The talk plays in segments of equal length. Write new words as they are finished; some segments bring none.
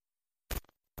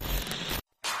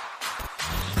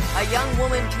A young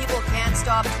woman people can't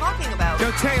stop talking about. Go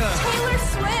Taylor. Taylor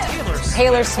Swift.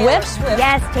 Taylor Swift?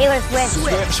 Yes, Taylor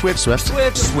Swift.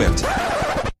 Swift.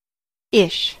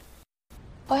 Ish.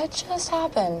 What just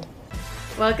happened?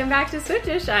 Welcome back to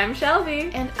Swiftish. I'm Shelby.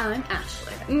 And I'm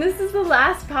Ashley. And this is the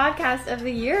last podcast of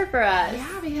the year for us.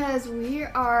 Yeah, because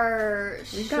we've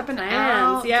got plans,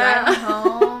 out, driving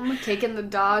home, taking the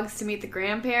dogs to meet the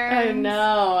grandparents. I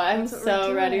know. I'm That's what so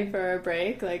we're ready doing. for a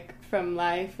break, like from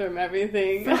life, from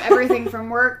everything. From everything, from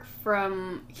work,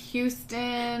 from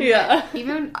Houston. Yeah.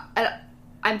 Even,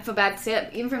 I feel bad to say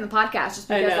it, even from the podcast, just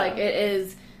because like it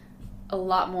is a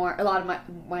lot of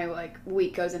my like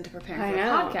week goes into preparing for the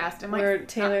podcast. And we're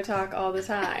Taylor talk all the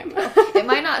time. It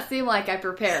might not seem like I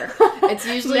prepare. It's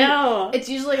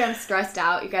usually I'm stressed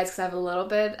out, you guys, because I have a little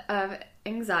bit of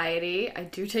anxiety. I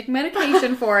do take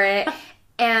medication for it.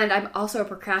 And I'm also a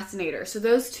procrastinator. So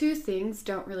those two things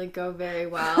don't really go very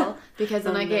well because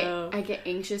then I get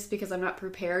anxious because I'm not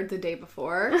prepared the day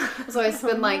before. So I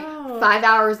spend 5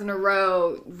 hours in a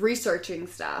row researching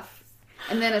stuff.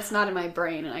 And then it's not in my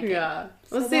brain, and I get... Yeah.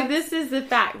 Well, see, this is the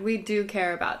fact. We do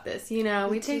care about this. You know,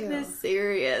 we take this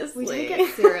seriously. We take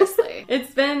it seriously.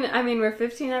 It's been, we're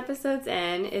 15 episodes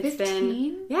in. It's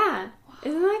 15? Yeah. Wow.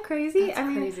 Isn't that crazy? That's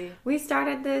crazy. We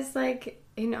started this,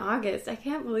 in August. I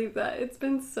can't believe that. It's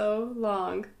been so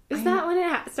long. Is that when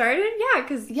it started? Yeah,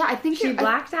 because I think she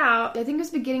blacked out. I think it was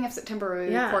beginning of September when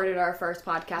we recorded our first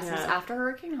podcast. It was after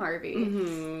Hurricane Harvey.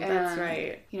 Mm-hmm, that's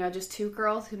right. Just two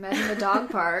girls who met in the dog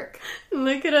park.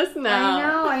 Look at us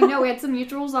now. I know. We had some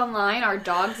mutuals online. Our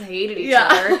dogs hated each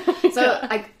other. So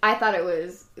I thought it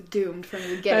was doomed from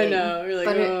the beginning. I know. We're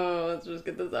like, let's just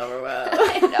get this over with.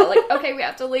 I know. Okay, we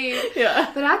have to leave.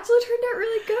 Yeah. But it actually turned out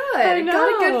really good. I know.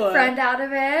 Got a good friend out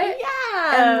of it.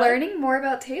 Yeah. And learning more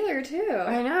about Taylor, too.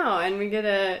 I know. And we get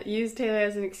to use Taylor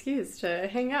as an excuse to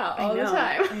hang out all the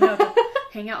time. I know.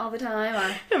 Hang out all the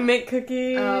time. Make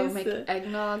cookies. Make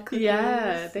eggnog cookies.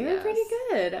 Yeah, they were pretty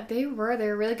good. They were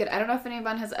really good. I don't know if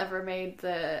anyone has ever made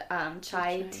the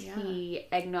chai tea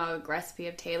eggnog recipe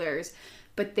of Taylor's,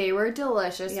 but they were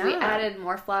delicious. Yeah. We added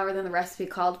more flour than the recipe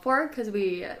called for because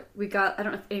we got, I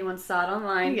don't know if anyone saw it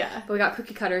online, but we got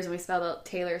cookie cutters and we spelled out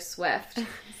Taylor Swift.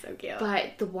 So cute.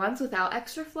 But the ones without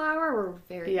extra flour were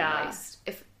very nice.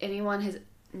 If anyone has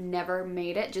never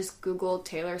made it, just Google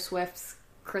Taylor Swift's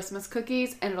Christmas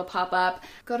cookies and it'll pop up.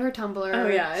 Go to her Tumblr. Oh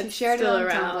yeah, she shared it on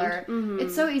around. Tumblr. Mm-hmm.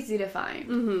 It's so easy to find,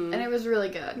 and it was really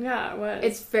good. Yeah, it was.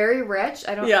 It's very rich.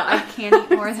 I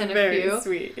can't eat more than a few. Very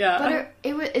sweet. Yeah, but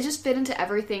it just fit into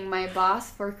everything. My boss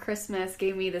for Christmas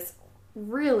gave me this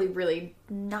really, really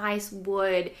nice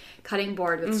wood cutting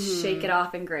board with Shake It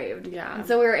Off engraved. Yeah. And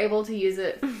so we were able to use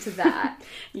it to that.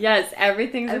 Yes,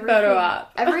 everything's a photo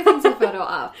op. Everything's a photo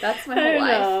op. That's my whole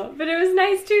life. But it was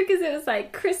nice too because it was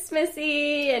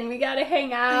Christmassy and we got to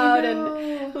hang out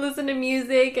and listen to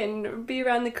music and be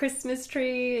around the Christmas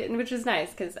tree, which was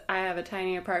nice because I have a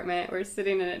tiny apartment. We're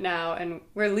sitting in it now and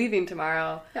we're leaving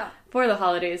tomorrow for the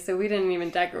holidays, so we didn't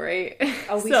even decorate.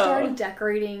 Oh, we started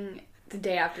decorating the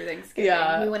day after Thanksgiving.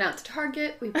 Yeah. We went out to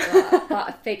Target. We bought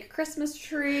a fake Christmas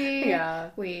tree. Yeah.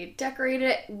 We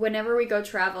decorated it whenever we go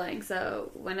traveling. So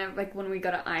whenever, when we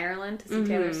go to Ireland to see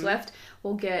Taylor Swift,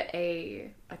 we'll get a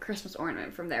Christmas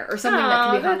ornament from there or something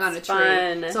that can be hung on a tree.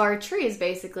 Fun. So our tree is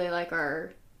basically a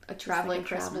traveling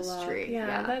Christmas tree.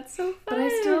 Yeah, that's so fun. But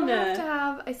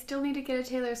I still need to get a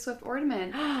Taylor Swift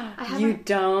ornament. You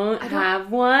don't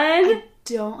have one?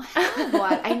 Don't have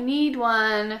one. I need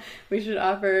one. We should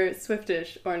offer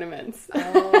Swiftish ornaments.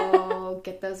 Oh,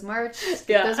 get those merch.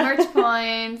 Get those merch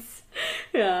points.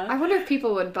 Yeah. I wonder if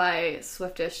people would buy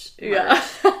Swiftish merch. Yeah.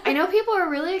 I know people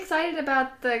are really excited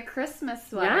about the Christmas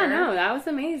sweater. Yeah, no, that was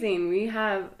amazing. You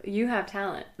have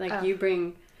talent.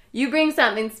 You bring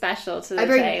something special to the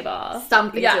table.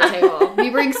 Something to the table.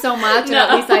 You bring so much, and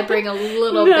at least I bring a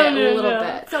little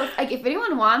bit. So, if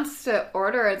anyone wants to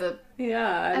order the...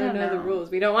 Yeah, I don't know the rules.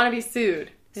 We don't want to be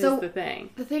sued, is the thing.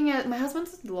 The thing is, my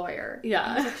husband's a lawyer.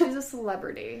 Yeah. She's a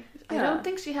celebrity. I don't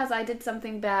think she has, I did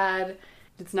something bad.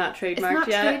 It's not trademarked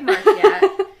yet? It's not trademarked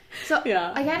yet. So,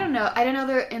 I don't know. I don't know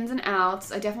their ins and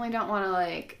outs. I definitely don't want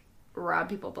to, rob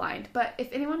people blind. But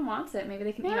if anyone wants it, maybe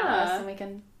they can email us and we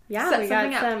can... Yeah, we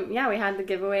got some. Yeah, we had the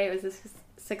giveaway. It was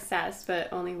a success,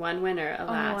 but only one winner,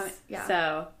 alas.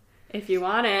 So, if you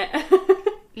want it,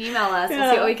 email us.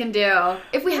 We'll see what we can do.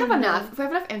 If we have enough,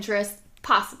 interest,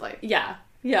 possibly. Yeah.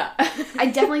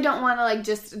 I definitely don't want to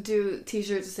just do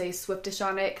t-shirts to say Swiftish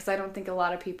on it because I don't think a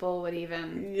lot of people would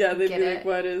even. Yeah, they'd get be it. like,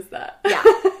 "What is that?" Yeah.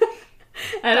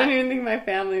 I don't even think my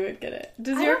family would get it.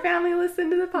 Does your family listen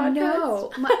to the podcast?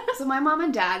 No. So my mom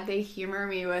and dad, they humor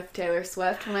me with Taylor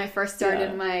Swift. When I first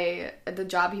started the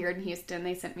job here in Houston,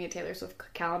 they sent me a Taylor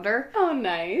Swift calendar. Oh,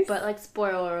 nice. But, like,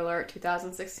 spoiler alert,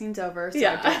 2016's over, so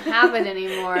I don't have it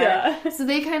anymore. So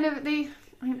they kind of,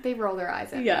 they roll their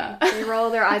eyes at me. They roll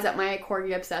their eyes at my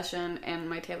Corgi obsession and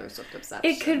my Taylor Swift obsession.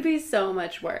 It could be so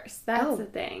much worse. That's the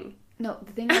thing. No,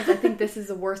 the thing is, I think this is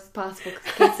the worst possible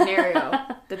case scenario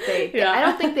that they... I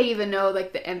don't think they even know,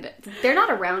 like, the end. They're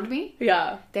not around me.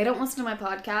 Yeah. They don't listen to my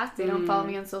podcast. They don't follow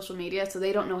me on social media, so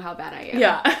they don't know how bad I am.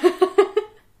 Yeah.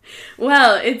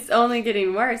 Well, it's only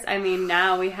getting worse. I mean,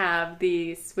 now we have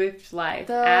the Swift Life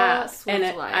app.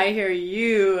 Swift Life. I hear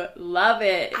you love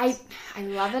it. I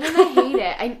love it and I hate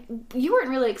it. You weren't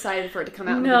really excited for it to come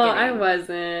out in the beginning.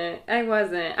 No, I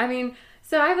wasn't. I mean...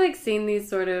 So I've, like, seen these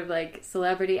sort of, like,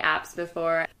 celebrity apps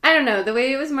before. I don't know. The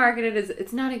way it was marketed is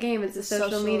it's not a game. It's a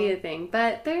social media thing.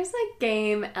 But there's, like,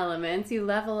 game elements. You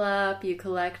level up. You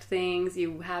collect things.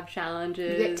 You have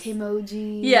challenges. You get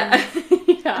Timoji. Yeah.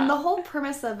 And the whole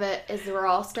premise of it is we're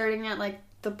all starting at, like,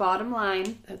 the bottom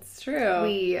line. That's true.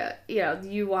 We,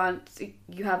 you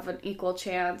have an equal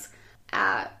chance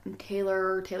at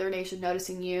Taylor Nation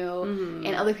noticing you,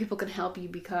 and other people can help you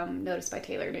become noticed by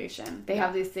Taylor Nation. They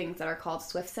have these things that are called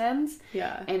Swift Sends.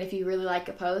 Yeah. And if you really like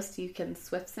a post, you can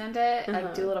Swift Send it,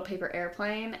 like do a little paper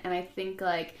airplane. And I think,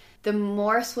 like, the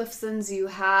more Swift Sends you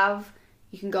have,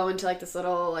 you can go into, like, this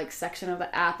little, like, section of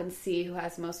the app and see who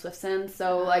has the most Swift Sends.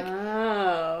 So, like,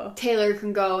 Taylor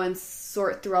can go and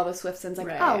sort through all the Swift Sends, like,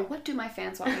 oh, what do my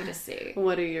fans want me to see?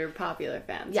 What are your popular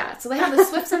fans? Yeah, so they have the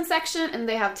Swift Send section, and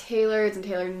they have Taylor's and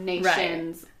Taylor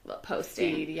Nation's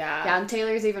posting. Feed, yeah, and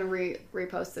Taylor's even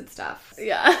reposted stuff.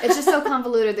 Yeah. It's just so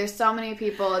convoluted. There's so many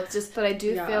people. It's just that I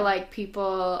do feel like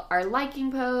people are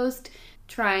liking posts,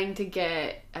 trying to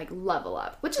get, like, level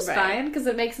up, which is fine, because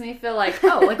it makes me feel like,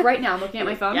 oh, like right now I'm looking at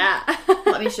my phone. Yeah.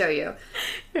 Let me show you.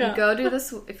 You go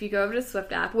to if you go over to the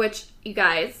Swift app, which, you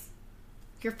guys,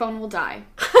 your phone will die.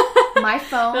 My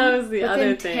phone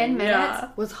within 10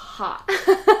 minutes was hot.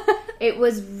 It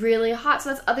was really hot. So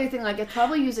that's the other thing, like, it's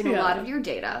probably using a lot of your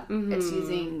data. It's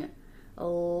using a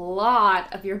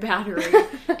lot of your battery,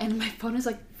 and my phone is,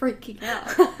 like, freaking out.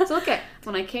 So look at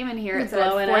when I came in here, it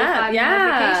said 45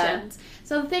 notifications.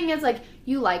 So the thing is, like,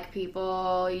 you like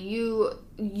people. You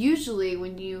usually,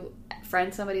 when you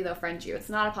friend somebody, they'll friend you. It's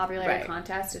not a popularity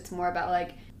contest. It's more about,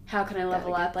 like, how can I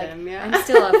level up? Like, I'm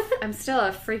still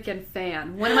a freaking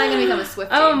fan. When am I going to become a Swiftie?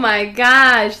 Oh my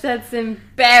gosh, that's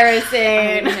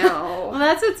embarrassing. I know. Well,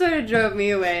 that's what sort of drove me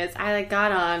away. Is I, like,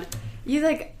 got on.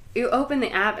 You open the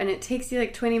app and it takes you,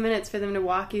 like, 20 minutes for them to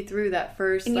walk you through that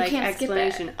first, like,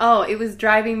 explanation. Oh, it was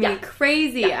driving me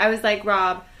crazy. Yeah. I was like,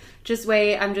 Rob, just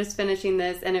wait, I'm just finishing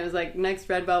this. And it was like, next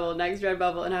red bubble. And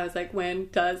I was like, when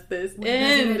does this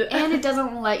end? And it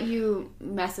doesn't let you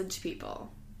message people.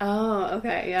 Oh,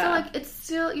 okay, yeah.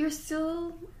 So, like, you're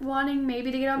still wanting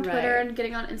maybe to get on Twitter and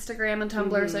getting on Instagram and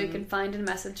Tumblr so you can find and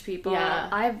message people. Yeah.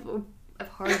 I've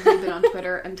hardly been on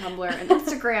Twitter and Tumblr and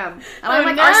Instagram. And I'm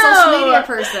like our social media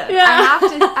person. Yeah.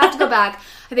 I have to go back.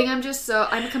 I think I'm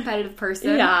a competitive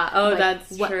person. Yeah. Oh, like,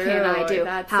 that's what true. What can I do?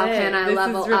 How can I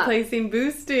level up? This is replacing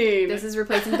boosting. This is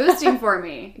replacing boosting for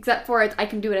me. Except for I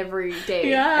can do it every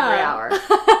day, every hour.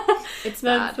 It's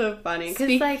That's so funny.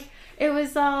 Because, like, it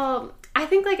was all... I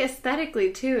think, like,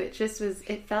 aesthetically, too,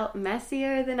 it felt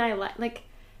messier than I like.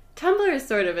 Tumblr is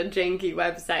sort of a janky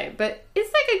website, but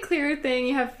it's, like, a clear thing.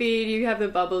 You have feed, you have the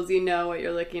bubbles, you know what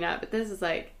you're looking at, but this is,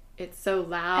 like, it's so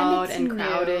loud and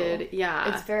crowded.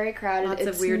 Yeah. It's very crowded. Lots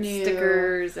of weird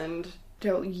stickers and...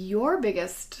 So your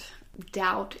biggest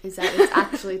doubt is that it's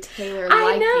actually Taylor liking.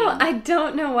 I know. I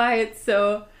don't know why it's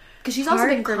so... Because she's also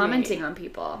been commenting on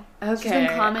people. Okay. She's been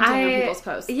commenting on people's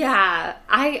posts. Yeah.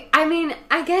 I mean,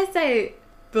 I guess I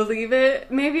believe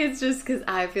it. Maybe it's just because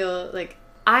I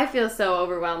feel so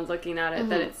overwhelmed looking at it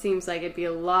that it seems like it'd be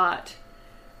a lot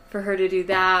for her to do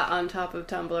that on top of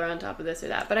Tumblr, on top of this or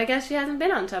that. But I guess she hasn't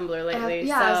been on Tumblr lately.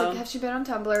 I was like, has she been on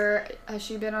Tumblr? Has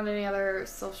she been on any other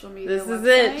social media This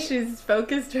website? is it. She's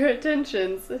focused her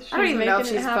attention. So I don't even know if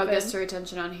she's focused her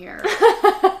attention on here.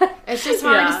 It's just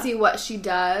hard to see what she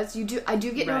does. I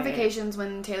do get notifications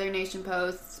when Taylor Nation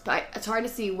posts, but it's hard to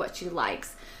see what she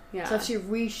likes. Yeah. So if she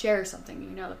reshares something, you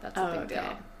know that's a big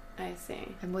deal. I see.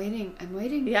 I'm waiting.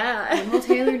 Yeah. When will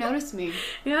Taylor notice me?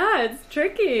 Yeah, it's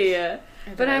tricky.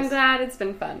 But I'm glad it's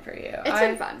been fun for you. It's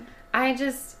been fun. I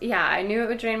knew it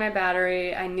would drain my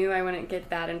battery. I knew I wouldn't get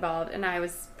that involved. And I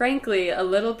was, frankly, a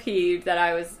little peeved that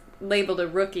I was labeled a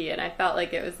rookie, and I felt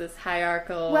like it was this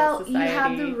hierarchical society. You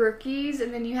have the rookies,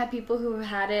 and then you have people who have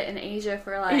had it in Asia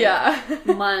for like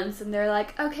months, and they're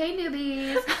like, okay,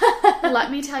 newbies, let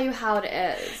me tell you how it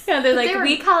is. Yeah, they're like,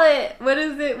 we call it, what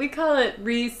is it? We call it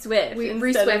re-swift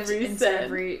instead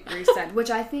of resend,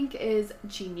 which I think is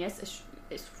genius.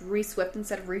 It's re-swift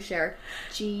instead of reshare.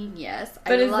 Genius.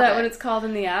 But is that what it's called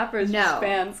in the app, or is just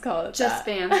fans call it that? Just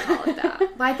fans call it that.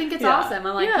 But I think it's awesome.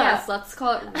 I'm like, yes, let's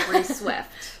call it re-swift.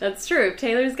 That's true. If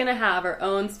Taylor's going to have her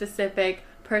own specific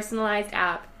personalized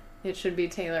app, it should be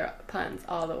Taylor Puns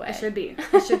all the way. It should be.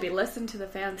 It should be. Listen to the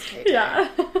fans, Taylor. Yeah.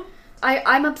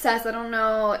 I'm obsessed. I don't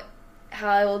know how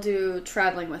I will do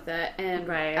traveling with it and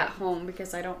at home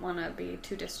because I don't want to be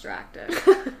too distracted.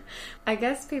 I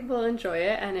guess people enjoy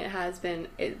it, and it has been,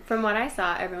 from what I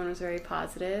saw, everyone was very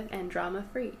positive and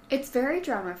drama-free. It's very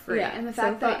drama-free. Yeah, and the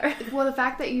fact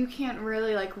that you can't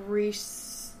really like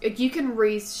you can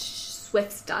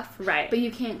re-swift stuff, right? But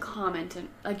you can't comment, and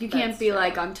like you can't be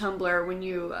like on Tumblr when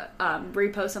you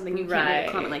repost something, you can't really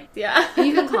comment like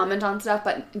you can comment on stuff,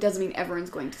 but it doesn't mean everyone's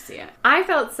going to see it. I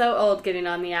felt so old getting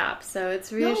on the app, so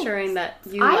it's reassuring that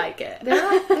you like it.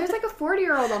 There's like a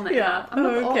 40-year-old on the app.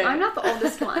 I'm not the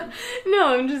oldest one.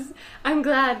 No, I'm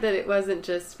glad that it wasn't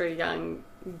just for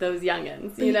those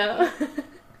youngins, you know.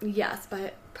 Yes,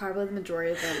 but probably the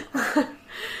majority of them.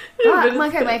 But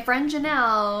my friend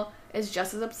Janelle is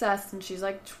just as obsessed, and she's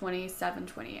like 27,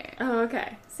 28. Oh,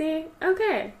 okay. See?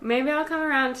 Okay. Maybe I'll come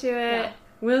around to it. Yeah.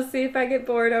 We'll see if I get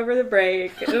bored over the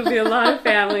break. It'll be a lot of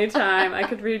family time. I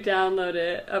could re-download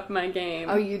it, up my game.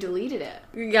 Oh, you deleted it?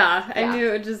 Yeah. I knew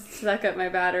it would just suck up my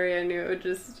battery. I knew it would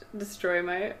just destroy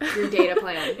your data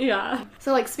plan. Yeah.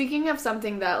 So, like, speaking of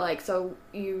something that, like, so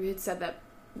you had said that,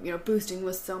 you know, boosting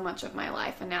was so much of my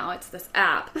life, and now it's this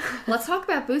app. Let's talk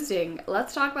about boosting.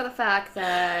 Let's talk about the fact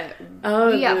that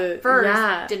we at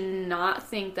first did not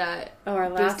think that our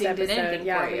last boosting episode, did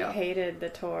anything for you. We hated the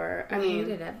tour. We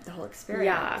hated it, the whole experience.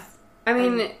 Yeah. I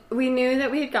mean, we knew that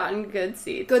we had gotten good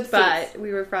seats. But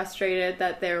we were frustrated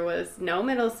that there was no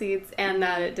middle seats and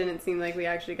that it didn't seem like we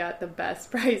actually got the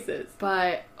best prices.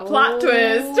 But, plot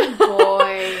twist.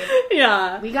 Boy.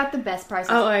 Yeah. We got the best prices.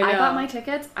 Oh, I know. I bought my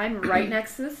tickets. I'm right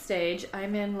next to the stage.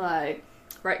 I'm in, like,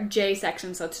 J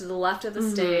section, so to the left of the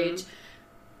stage.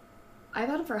 I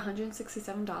bought them for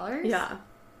 $167. Yeah.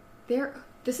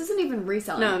 This isn't even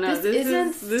reselling. No, this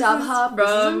isn't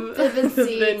StubHub. This isn't Vivid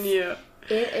Seats. Venue.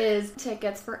 It is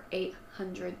tickets for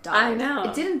 $800. I know.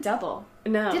 It didn't double.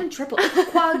 No. It didn't triple. It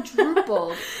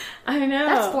quadrupled. I know.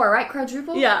 That's 4, right?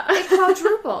 Quadrupled? Yeah. It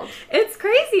quadrupled. It's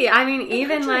crazy. I mean,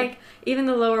 even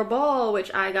the lower bowl,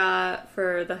 which I got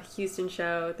for the Houston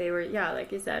show, they were,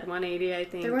 like you said, $180, I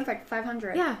think. They were like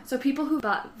 $500. Yeah. So people who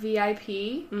bought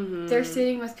VIP, they're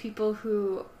sitting with people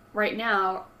who right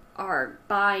now are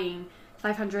buying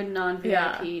 $500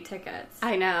 non-VIP tickets.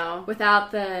 I know.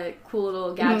 Without the cool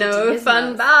little gadgets. No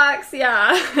fun box,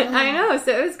 I know.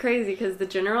 So it was crazy because the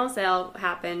general sale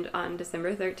happened on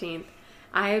December 13th.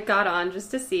 I got on just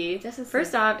to see.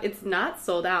 First off, it's not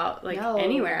sold out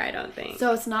anywhere, I don't think.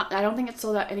 So it's not, I don't think it's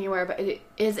sold out anywhere, but it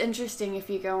is interesting if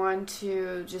you go on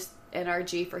to just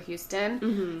NRG for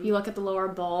Houston, you look at the lower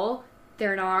bowl,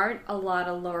 there aren't a lot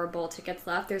of lower bowl tickets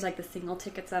left. There's like the single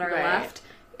tickets that are left.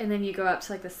 And then you go up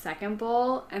to, like, the second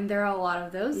bowl, and there are a lot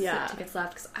of those tickets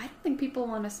left. Because I don't think people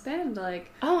want to spend, like...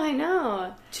 Oh, I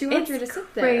know. $200 to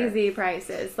sit there. Crazy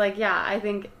prices. Like, I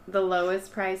think the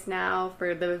lowest price now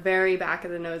for the very back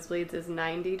of the nosebleeds is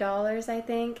 $90, I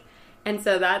think. And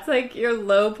so that's, like, your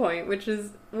low point, which is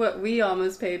what we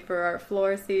almost paid for our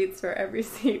floor seats for every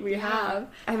seat we have.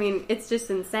 I mean, it's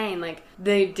just insane. Like,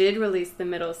 they did release the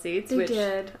middle seats. They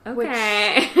did.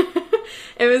 Okay.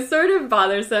 It was sort of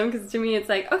bothersome because to me it's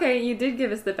like, okay, you did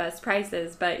give us the best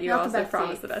prices, but you also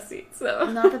promised the best seats. So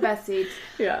not the best seats.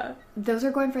 Yeah. Those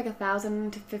are going for like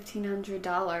 $1,000 to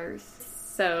 $1,500.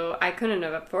 So I couldn't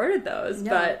have afforded those,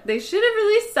 but they should have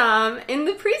released some in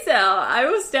the pre-sale. I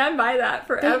will stand by that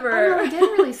forever. They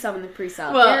did release some in the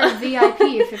pre-sale. They're VIP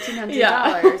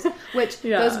 $1,500, which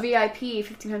those VIP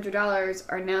 $1,500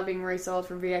 are now being resold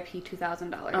for VIP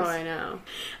 $2,000. Oh, I know.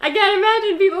 I can't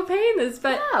imagine people paying this,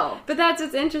 but that's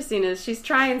what's interesting is she's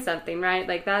trying something, right?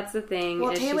 Like that's the thing.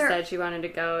 Well, Taylor, she said she wanted to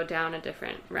go down a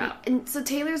different route, and so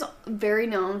Taylor's very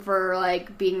known for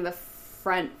like being the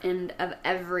front end of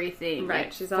everything, right?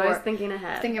 Like, she's always thinking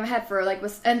ahead for like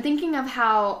and thinking of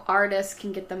how artists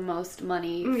can get the most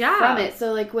money from it.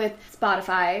 So like with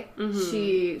Spotify,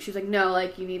 she's like, no,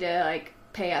 like you need to like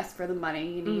pay us for the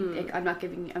money. You need I'm not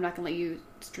gonna let you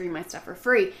stream my stuff for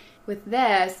free. with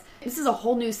this is a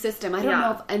whole new system. I don't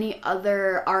know if any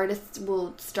other artists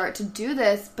will start to do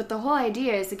this, but the whole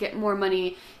idea is to get more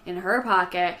money in her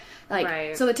pocket.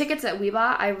 Like, so the tickets that we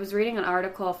bought, I was reading an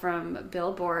article from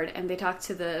Billboard, and they talked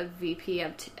to the VP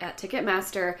at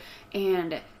Ticketmaster,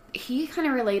 and he kind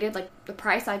of related, like, the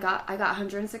price I got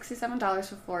 $167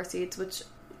 for 4 seats, which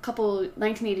couple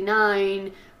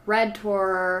 1989 Red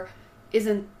Tour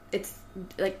it's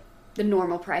like the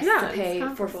normal price to pay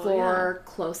for 4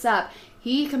 close up.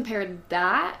 He compared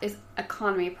that as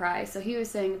economy price. So he was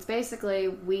saying it's basically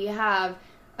we have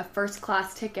a first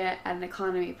class ticket at an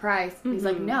economy price. Mm-hmm. He's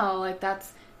like, no, like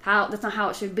that's not how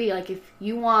it should be. Like, if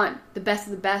you want the best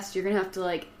of the best, you're gonna have to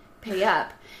like pay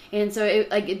up. And so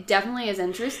it definitely is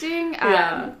interesting.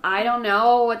 I don't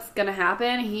know what's gonna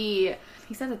happen. He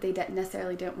said that they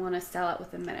necessarily didn't want to sell out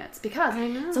within minutes because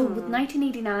so with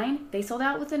 1989 they sold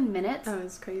out within minutes. That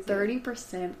was crazy.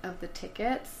 30% of the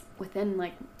tickets within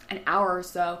like an hour or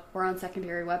so were on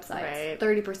secondary websites.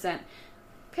 30%.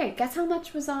 Okay, guess how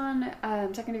much was on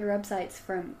secondary websites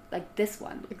from like this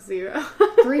one? Like 0.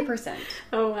 3%.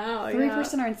 Oh wow.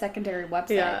 3% are in secondary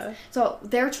websites. Yeah. So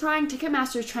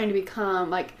Ticketmaster's trying to become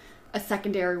like a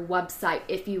secondary website,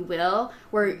 if you will,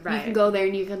 where you can go there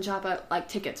and you can shop at like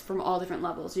tickets from all different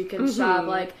levels. You can shop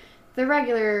like the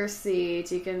regular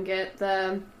seats, you can get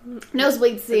the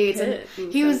nosebleed seats. And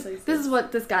this is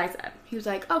what this guy said. He was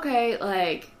like, okay,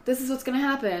 like this is what's gonna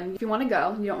happen. If you want to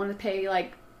go, you don't want to pay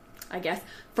like, I guess,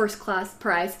 first class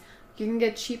price, you can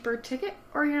get a cheaper ticket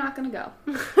or you're not going to go.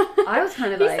 I was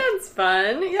kind of like... He sounds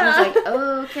fun. Yeah. I was like,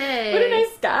 okay. What a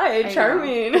nice guy.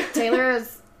 Charming. Taylor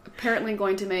is apparently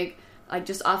going to make, like,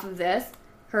 just off of this,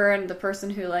 her and the person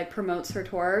who, like, promotes her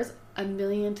tours, $1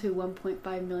 million to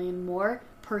 $1.5 million more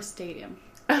per stadium.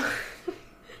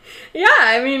 Yeah,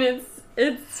 I mean,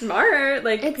 it's smart.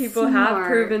 Like, people have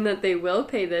proven that they will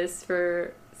pay this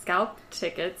for scalp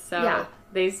tickets, so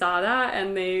they saw that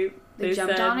and they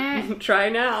jumped on it. Try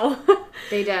now.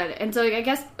 They did. And so I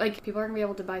guess like people are going to be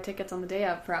able to buy tickets on the day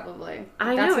of probably.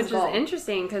 I know, which is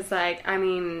interesting because like, I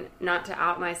mean, not to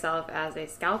out myself as a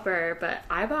scalper, but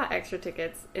I bought extra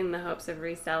tickets in the hopes of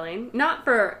reselling. Not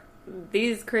for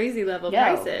these crazy level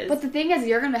prices. But the thing is,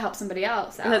 you're going to help somebody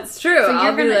else out. That's true. So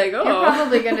I'll be like, oh. You're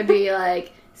probably going to be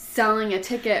like selling a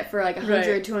ticket for like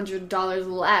 $100, $200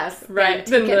 less than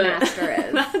Ticketmaster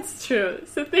is. That's true.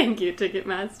 So thank you,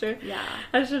 Ticketmaster. Yeah.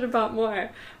 I should have bought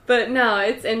more. But no,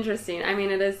 it's interesting. I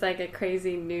mean, it is like a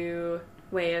crazy new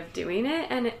way of doing it.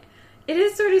 And it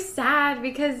is sort of sad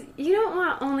because you don't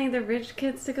want only the rich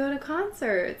kids to go to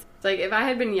concerts. Like, if I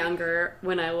had been younger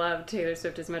when I loved Taylor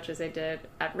Swift as much as I did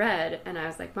at Red, and I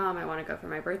was like, Mom, I want to go for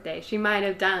my birthday, she might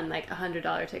have done like $100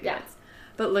 tickets. Yeah.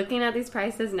 But looking at these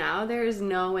prices now, there is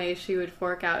no way she would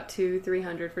fork out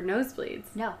 $200-$300 for nosebleeds.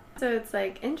 No. So it's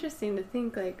like interesting to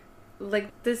think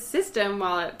like this system,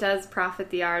 while it does profit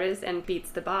the artist and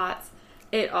beats the bots,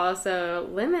 it also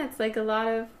limits like a lot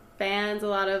of fans, a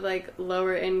lot of like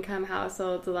lower income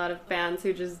households, a lot of fans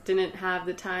who just didn't have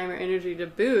the time or energy to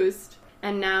boost.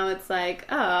 And now it's like,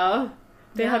 oh,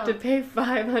 they have to pay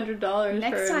 $500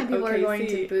 Next for time people OKC. are going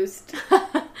to boost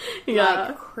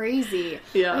like crazy.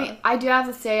 Yeah. I mean, I do have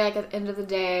to say, like, at the end of the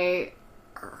day,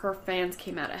 her fans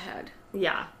came out ahead.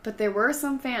 Yeah. But there were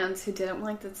some fans who didn't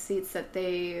like the seats that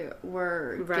they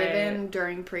were given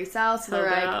during pre-sale. So they're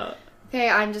like, okay,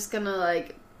 I'm just going to,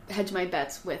 like, hedge my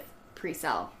bets with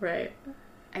pre-sale. Right.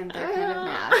 And they're kind of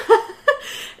mad.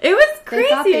 It was crazy they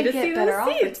thought they'd to get see better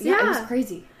those seats. Yeah, it was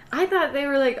crazy. I thought they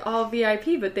were like all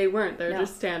VIP, but they weren't. They're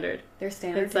just standard. They're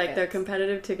standard It's tickets. Like they're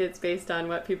competitive tickets based on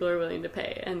what people are willing to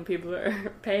pay. And people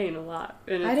are paying a lot.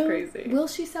 And it's crazy. Will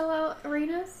she sell out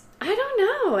arenas? I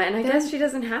don't know. And I guess she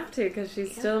doesn't have to because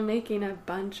she's still making a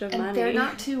bunch of money. And they're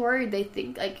not too worried. They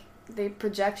think, like, they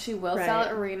project she will sell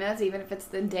out arenas even if it's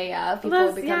the day of. People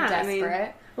will become desperate. I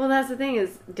mean, well, that's the thing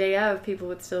is, day of, people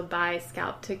would still buy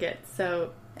scalp tickets.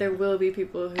 So there will be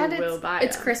people who will buy them.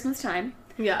 It's Christmas time.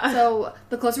 Yeah. So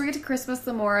the closer we get to Christmas,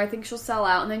 the more I think she'll sell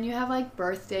out. And then you have like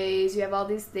birthdays, you have all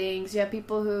these things. You have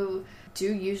people who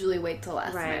do usually wait till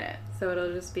last minute. So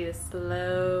it'll just be a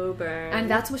slow burn. And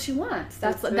that's what she wants.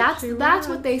 That's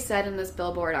what they said in this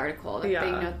Billboard article.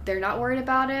 That they're not worried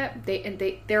about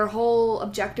it. Their whole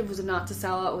objective was not to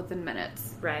sell out within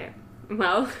minutes. Right.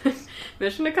 Well,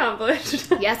 mission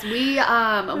accomplished. Yes, we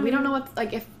don't know what,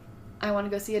 like, if I want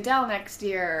to go see Adele next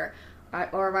year.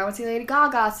 Or if I want to see Lady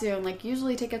Gaga soon, like,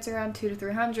 usually tickets are around $200 to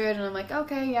 $300, and I'm like,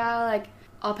 okay, yeah, like,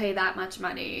 I'll pay that much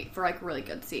money for, like, really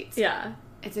good seats. Yeah.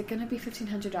 Is it going to be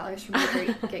 $1,500 for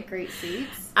me to get great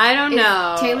seats? I don't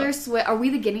know. Taylor Swift, are we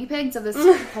the guinea pigs of this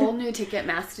whole new ticket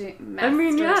master? I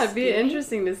mean, yeah, it'd be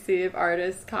interesting to see if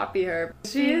artists copy her.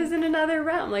 She is in another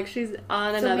realm. Like, she's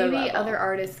on another level. So maybe other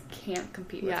artists can't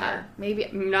compete with her. Maybe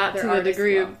not to the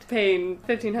degree of paying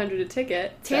 $1,500 a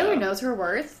ticket. Taylor knows her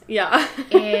worth. Yeah.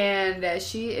 And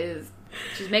she's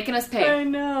making us pay. I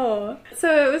know.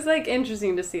 So it was, like,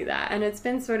 interesting to see that. And it's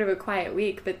been sort of a quiet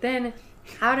week. But then,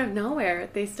 out of nowhere,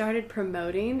 they started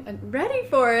promoting Ready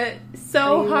For It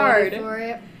so hard. Ready For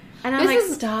It? And I'm like,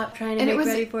 stop trying to make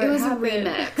Ready For It. It was happen. a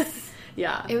remix.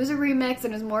 Yeah. It was a remix,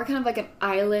 and it was more kind of like an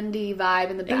islandy vibe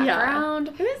in the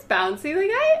background. Yeah. It was bouncy. Like,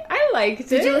 I liked it.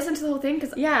 Did you listen to the whole thing?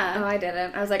 Yeah. Oh, I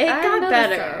didn't. I was like, it I got know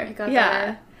better. This song. It got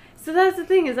better. So that's the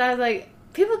thing, is I was like,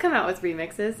 people come out with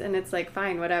remixes, and it's like,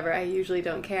 fine, whatever. I usually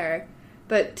don't care.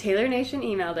 But Taylor Nation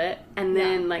emailed it, and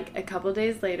then, like, a couple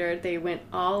days later, they went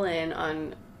all in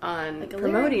on like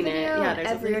promoting it. Yeah,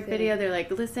 there's a lyric video. They're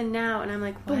like, listen now. And I'm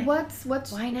like, what? But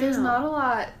what's why now? There's not a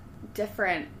lot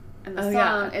different in the song.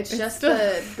 Yeah. It's just still...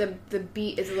 the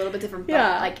beat is a little bit different, but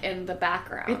like in the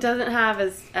background. It doesn't have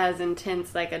as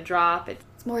intense like a drop.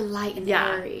 It's more light and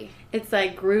airy. It's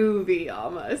like groovy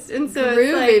almost. And so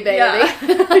groovy, it's like, baby.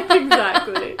 Yeah.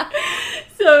 Exactly.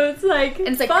 So it's like, and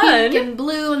it's like fun. Pink and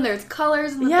blue, and there's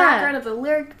colors in the background of the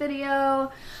lyric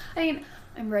video. I mean,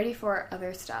 I'm ready for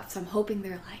other stuff, so I'm hoping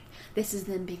they're like, this is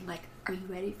them being like, are you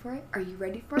ready for it? Are you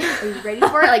ready for it? Are you ready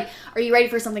for it? Like, are you ready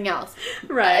for something else?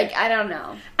 Right. Like, I don't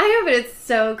know. I know, but it's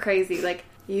so crazy. Like,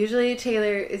 usually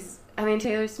Taylor's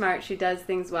smart. She does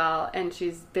things well, and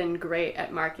she's been great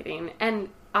at marketing. And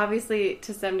obviously,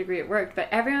 to some degree, it worked. But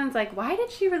everyone's like, why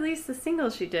did she release the single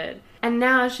she did? And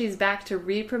now she's back to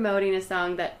re-promoting a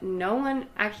song that no one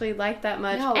actually liked that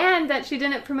much, and that she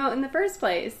didn't promote in the first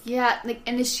place. Yeah, like,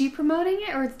 and is she promoting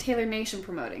it, or is Taylor Nation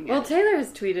promoting it? Well, Taylor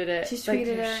has tweeted it. She's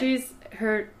tweeted it. She's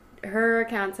her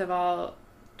accounts have all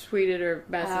tweeted or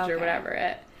messaged or whatever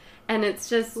it. And it's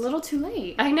just a little too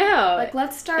late. I know. Like,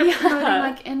 let's start promoting,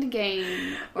 like,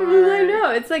 Endgame. Or... I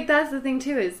know. It's like, that's the thing,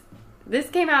 too, is this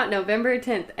came out November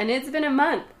 10th, and it's been a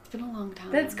month. It's been a long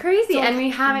time. That's crazy, and we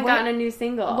haven't gotten a new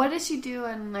single. What did she do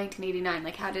in 1989?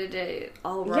 Like, how did it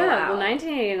all roll out? Well,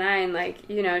 1989, like,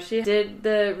 you know, she did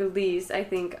the release, I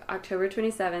think, October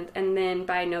 27th, and then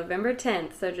by November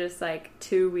 10th, so just, like,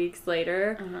 2 weeks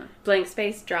later, Blank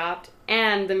Space dropped,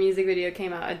 and the music video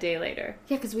came out a day later.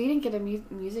 Yeah, because we didn't get a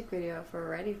music video for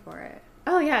Ready For It.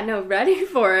 Oh, yeah, no, Ready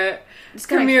For It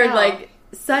premiered, like,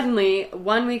 suddenly,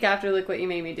 1 week after Look What You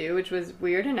Made Me Do, which was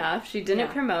weird enough. She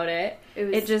didn't promote it.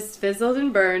 It just fizzled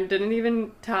and burned. Didn't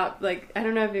even top, like, I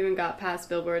don't know if it even got past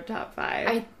Billboard Top 5.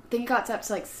 I think it got up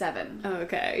to, like, 7. Oh,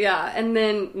 okay, yeah. And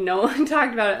then no one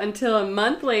talked about it until a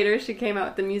month later she came out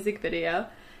with the music video.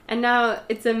 And now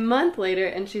it's a month later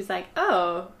and she's like,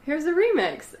 oh, here's a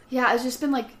remix. Yeah, it's just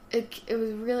been, like, it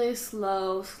was really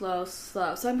slow.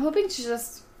 So I'm hoping she's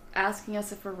just asking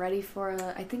us if we're ready for it.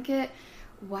 I think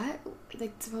what?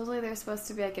 Like, supposedly there's supposed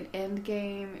to be, like, an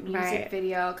Endgame music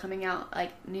video coming out,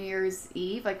 like, New Year's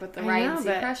Eve, like, with the Ryan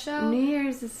Seacrest show. New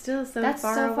Year's is still so That's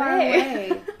far so away. Far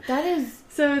away. That is...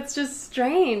 So it's just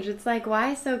strange. It's like,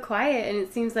 why so quiet? And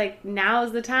it seems like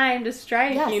now's the time to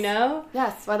strike, you know?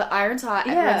 Yes, while the iron's hot,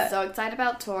 everyone's so excited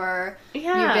about tour.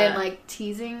 Yeah. You've been, like,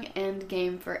 teasing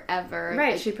Endgame forever.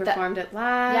 Right, like, she performed it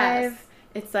live. Yes.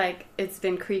 It's like, it's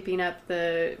been creeping up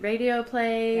the radio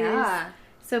plays. Yeah.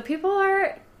 So people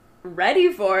are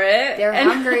ready for it. They're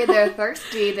hungry, they're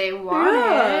thirsty, they want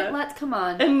it. Let's come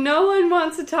on. And no one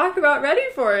wants to talk about Ready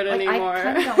For It anymore. I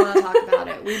kind of don't want to talk about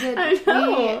it. We did. I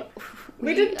know.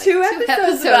 We did two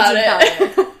episodes about it.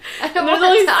 I don't There's want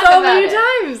only to talk so about many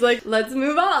it. times. Like, let's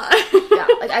move on. Yeah,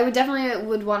 like I would definitely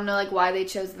want to know like why they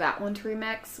chose that one to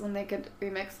remix when they could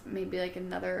remix maybe like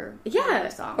another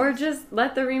song. Or just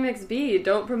let the remix be.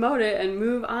 Don't promote it and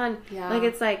move on. Yeah. Like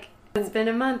it's been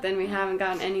a month and we haven't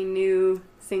gotten any new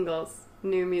singles,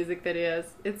 new music videos.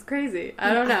 It's crazy.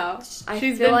 I don't know.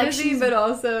 She's been like busy, but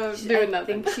also doing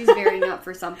nothing. I think she's gearing up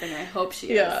for something. I hope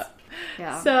she is.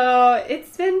 Yeah. So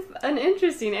it's been an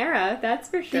interesting era, that's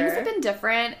for sure. Things have been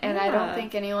different, and I don't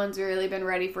think anyone's really been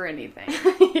ready for anything.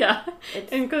 Yeah.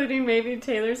 Including maybe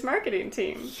Taylor's marketing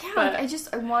team. Yeah, but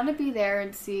I want to be there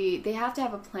and see. They have to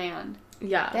have a plan.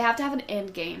 Yeah. They have to have an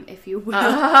end game, if you will. I'm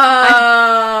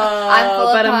full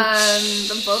of puns.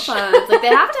 I'm full of puns. Like, they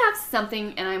have to have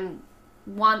something, and I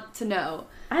want to know.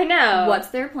 I know. What's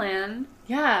their plan?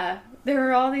 Yeah. There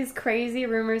were all these crazy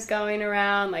rumors going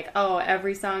around, like, oh,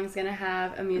 every song's going to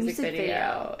have a music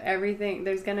video. Everything.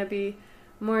 There's going to be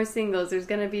more singles. There's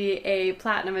going to be a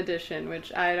platinum edition,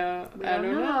 which I don't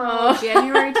know.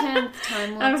 January 10th,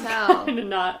 time will tell.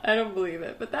 I don't believe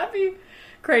it, but that'd be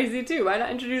crazy too. Why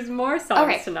not introduce more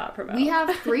songs to not promote? We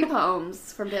have 3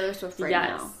 poems from Taylor Swift right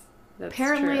now. That's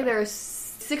Apparently true. there's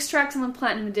 6 tracks on the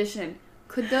Platinum Edition.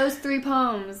 Could those 3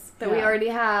 poems that we already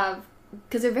have,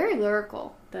 because they're very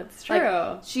lyrical. That's true.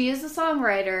 Like, she is a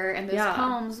songwriter, and those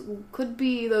poems could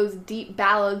be those deep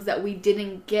ballads that we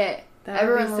didn't get.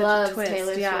 Everyone loves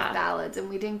Taylor Swift ballads, and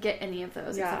we didn't get any of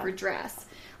those except for Dress.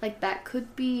 Like, that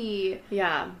could be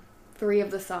 3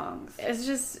 of the songs. It's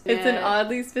just, it's an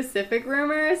oddly specific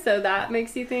rumor, so that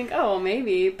makes you think, oh, well,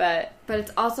 maybe, but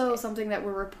it's also something that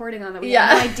we're reporting on that we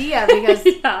have no idea, because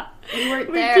we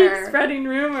weren't there. We keep spreading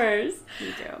rumors. We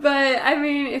do. But, I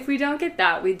mean, if we don't get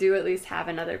that, we do at least have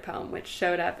another poem, which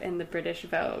showed up in the British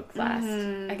Vogue last,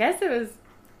 I guess it was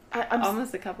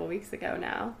almost a couple weeks ago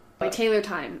now. By Taylor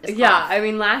time. I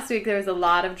mean, last week there was a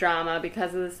lot of drama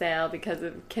because of the sale, because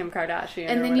of Kim Kardashian,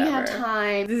 and then you had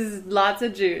time. This is lots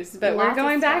of juice, but we're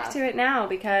going back to it now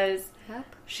because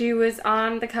she was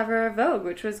on the cover of Vogue,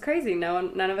 which was crazy.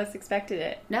 None of us expected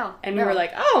it. No. And we were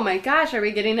like, oh my gosh, are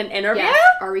we getting an interview? Yes.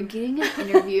 Are we getting an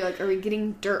interview? Like, are we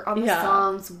getting dirt on the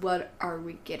songs? What are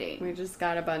we getting? We just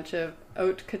got a bunch of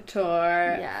haute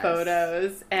couture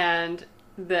photos, and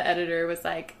the editor was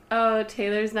like, oh,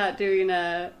 Taylor's not doing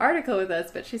an article with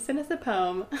us, but she sent us a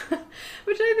poem,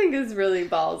 which I think is really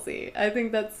ballsy. I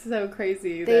think that's so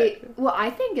crazy. Well, I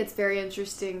think it's very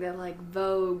interesting that, like,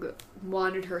 Vogue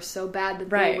wanted her so bad that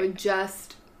they would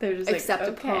just accept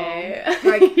a poem.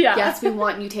 Like, yes, we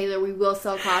want you, Taylor. We will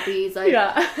sell copies. Like,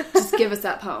 just give us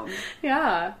that poem.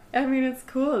 Yeah. I mean, it's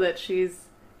cool that to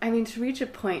reach a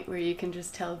point where you can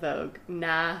just tell Vogue,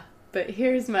 nah, but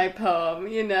here's my poem,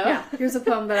 you know? Yeah, here's a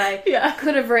poem that I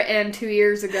could have written 2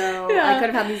 years ago. I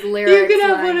could have had these lyrics. You could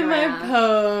have one of my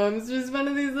poems. Just one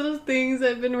of these little things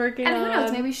I've been working on. And who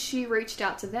knows, maybe she reached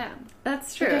out to them.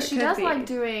 That's true. Because she does like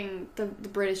doing the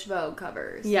British Vogue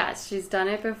covers. Yes, she's done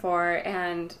it before,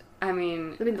 and I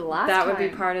mean, the last that would time.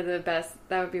 be part of the best.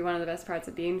 That would be one of the best parts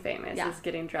of being famous is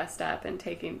getting dressed up and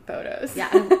taking photos. Yeah,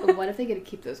 and what if they get to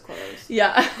keep those clothes?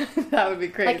 Yeah, that would be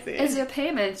crazy. Like, as your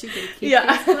payment, you can keep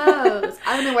these clothes.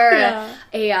 I'm gonna wear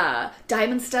a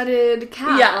diamond-studded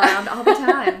cap around all the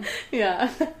time.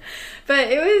 But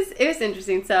it was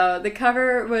interesting. So the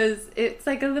cover it's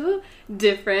like a little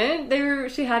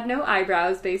different. She had no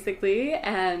eyebrows basically,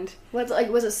 and was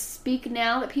it Speak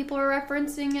Now that people are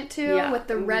referencing it to with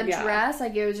the red dress?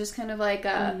 Like, it was just kind of like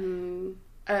a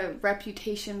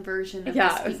Reputation version of the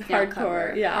Speak Now hardcore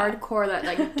cover. Hardcore, that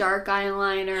like dark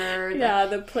eyeliner,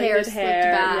 the plaited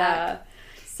hair back.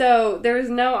 So there was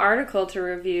no article to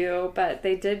review, but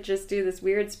they did just do this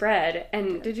weird spread.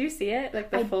 And did you see it? Like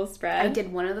the full spread? I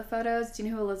did one of the photos. Do you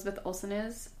know who Elizabeth Olsen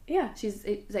is? Yeah.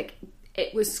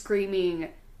 It was screaming,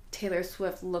 Taylor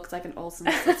Swift looks like an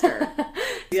Olsen sister.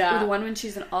 The one when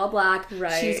she's in all black.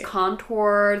 Right. She's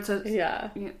contoured. So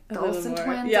the Olsen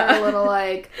twins are a little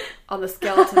like on the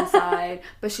skeleton side.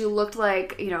 But she looked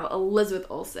like, Elizabeth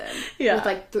Olsen. Yeah. With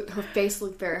like her face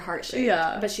looked very heart-shaped.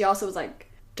 Yeah. But she also was like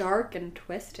dark and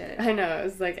twisted. I know, it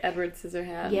was like Edward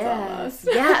Scissorhands almost.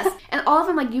 Yes. And all of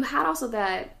them, like, you had also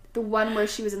the one where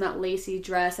she was in that lacy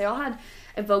dress. They all had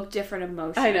evoked different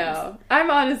emotions. I know.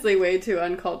 I'm honestly way too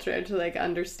uncultured to like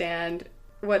understand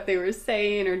what they were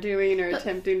saying or doing or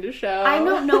attempting to show. I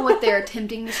don't know what they're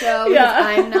attempting to show because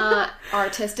I'm not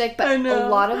artistic, but a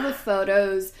lot of the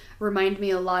photos remind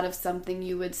me a lot of something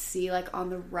you would see like on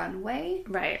the runway.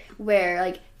 Right.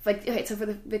 Where okay, so for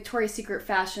the Victoria's Secret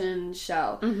fashion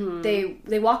show,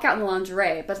 they walk out in the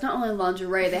lingerie, but it's not only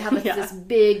lingerie, they have like this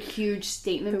big, huge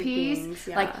statement piece, wings,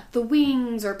 like the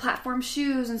wings or platform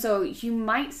shoes, and so you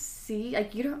might see,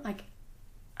 like, you don't, like,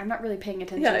 I'm not really paying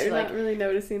attention to, you're like, not really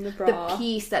noticing the bra. The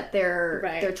piece that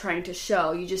they're trying to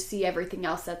show. You just see everything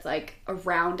else that's, like,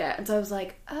 around it. And so I was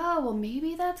like, oh, well,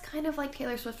 maybe that's kind of like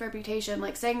Taylor Swift's reputation,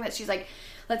 like, saying that she's, like,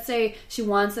 let's say she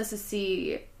wants us to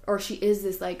see, or she is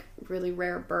this, like, really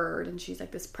rare bird, and she's,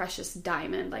 like, this precious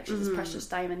diamond. Like, she's this precious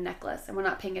diamond necklace. And we're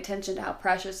not paying attention to how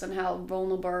precious and how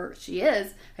vulnerable she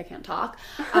is. I can't talk.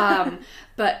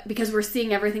 But because we're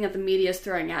seeing everything that the media is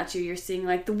throwing at you. You're seeing,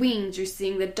 like, the wings. You're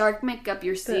seeing the dark makeup.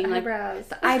 You're seeing, the eyebrows.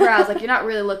 The eyebrows. Like, you're not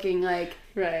really looking, like...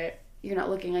 Right. You're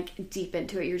not looking, like, deep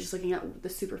into it. You're just looking at the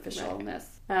superficialness.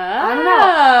 Right. I don't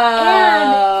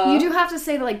know. And you do have to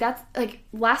say that, like, that's, like,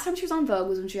 last time she was on Vogue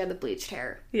was when she had the bleached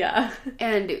hair. Yeah.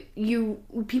 And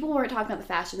people weren't talking about the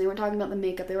fashion. They weren't talking about the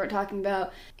makeup. They weren't talking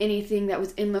about anything that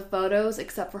was in the photos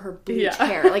except for her bleached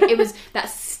hair. Like, it was that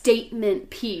statement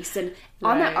piece. And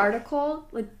on that article,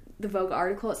 like, the Vogue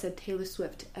article, it said Taylor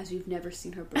Swift as you've never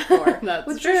seen her before. That's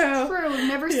which true. is true. We've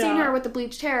never seen her with the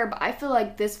bleached hair, but I feel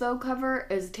like this Vogue cover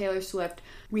is Taylor Swift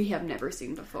we have never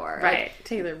seen before. Right. Like,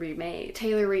 Taylor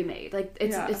remade. Like,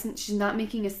 it's she's not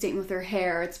making a statement with her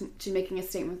hair. She's making a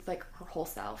statement with, like, her whole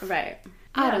self. Right.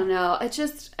 I don't know. It's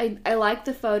just, I like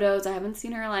the photos. I haven't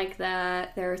seen her like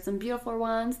that. There are some beautiful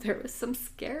ones. There was some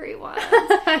scary ones.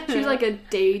 She was like a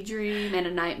daydream and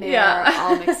a nightmare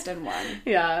all mixed in one.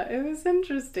 Yeah, it was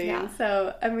interesting. Yeah.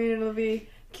 So, I mean, it'll be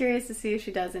curious to see if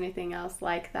she does anything else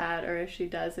like that, or if she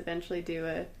does eventually do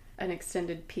an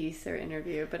extended piece or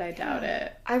interview, but I doubt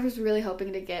it. I was really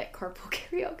hoping to get carpool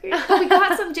karaoke. We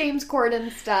got some James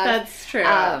Corden stuff. That's true.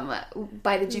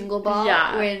 By the Jingle Ball,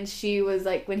 when she was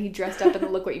like, when he dressed up in the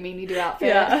Look What You Made Me Do outfit.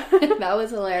 Yeah. That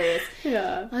was hilarious.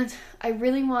 Yeah. And I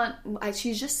really want,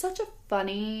 she's just such a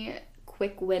funny,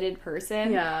 quick-witted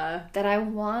person. Yeah. That I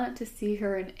want to see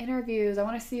her in interviews. I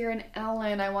want to see her in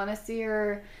Ellen. I want to see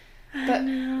her. But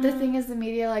the thing is, the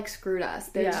media, like, screwed us.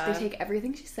 They take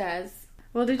everything she says.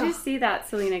 Well, did you see that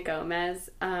Selena Gomez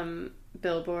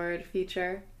Billboard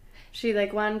feature? She,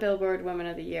 like, won Billboard Woman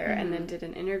of the Year and then did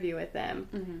an interview with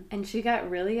them. And she got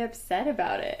really upset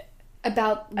about it.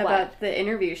 About what? About the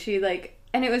interview. She, like...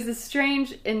 And it was this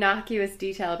strange, innocuous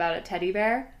detail about a teddy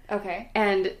bear. Okay.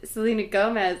 And Selena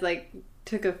Gomez, like,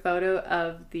 took a photo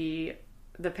of the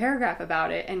paragraph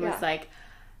about it and was like...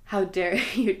 How dare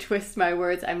you twist my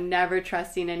words? I'm never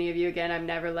trusting any of you again. I'm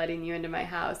nenever letting you into my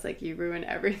house. Like, you ruin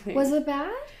everything. Was it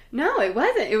bad? No, it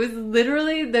wasn't. It was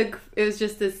literally it was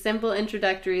just this simple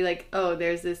introductory, like, oh,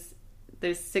 there's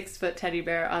 6-foot teddy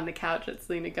bear on the couch at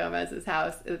Selena Gomez's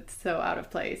house. It's so out of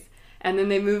place. And then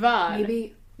they move on.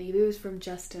 Maybe it was from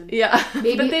Justin. Yeah.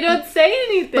 Maybe, but they don't say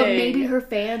anything. But maybe her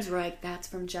fans were like, that's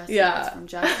from Justin. Yeah. That's from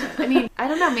Justin. I mean, I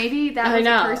don't know. Maybe that was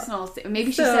a personal...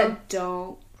 Maybe she said,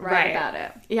 don't... Write about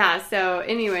it. Yeah, so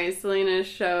anyways, Selena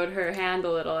showed her hand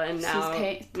a little, and now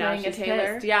she's playing a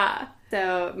Taylor. Pissed. Yeah.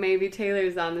 So maybe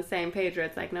Taylor's on the same page where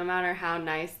it's like, no matter how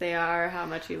nice they are, how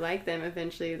much you like them,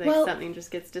 eventually something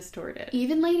just gets distorted.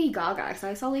 Even Lady Gaga, because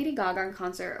I saw Lady Gaga in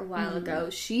concert a while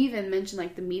ago, she even mentioned,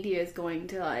 like, the media is going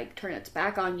to, like, turn its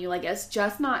back on you. Like, it's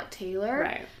just not Taylor.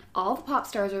 Right. All the pop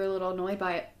stars are a little annoyed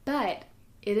by it, but...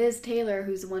 It is Taylor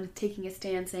who's the one taking a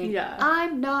stand saying,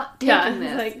 I'm not taking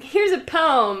this. Like, here's a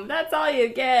poem. That's all you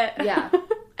get. Yeah.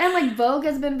 And, like, Vogue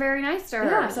has been very nice to her.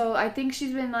 Yeah. So I think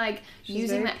she's been, like,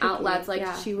 using the outlets. Like,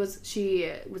 she was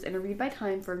interviewed by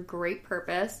Time for a great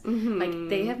purpose. Mm-hmm. Like,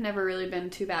 they have never really been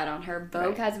too bad on her.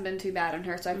 Vogue hasn't been too bad on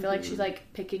her. So I feel like she's,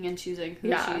 like, picking and choosing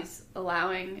who she's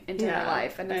allowing into her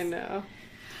life. And I know.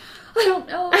 I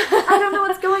don't know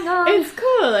what's going on. It's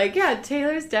cool. Like, yeah,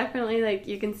 Taylor's definitely, like,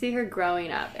 you can see her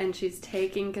growing up and she's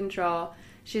taking control.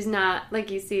 She's not,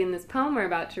 like you see in this poem we're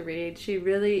about to read, she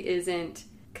really isn't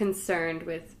concerned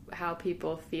with how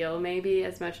people feel maybe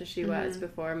as much as she was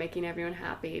before, making everyone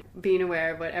happy, being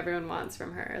aware of what everyone wants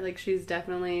from her. Like, she's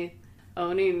definitely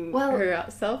owning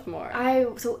herself more.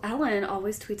 So Ellen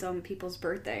always tweets on people's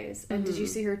birthdays. And did you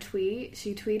see her tweet?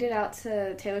 She tweeted out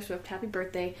to Taylor Swift, happy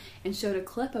birthday, and showed a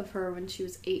clip of her when she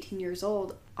was 18 years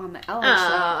old on the Ellen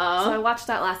show. So I watched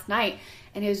that last night,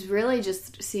 and it was really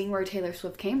just seeing where Taylor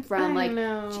Swift came from. I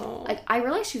know. I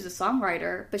realized she was a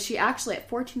songwriter, but she actually, at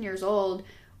 14 years old,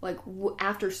 like,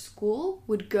 after school,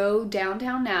 would go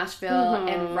downtown Nashville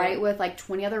and write with, like,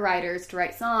 20 other writers to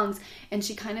write songs. And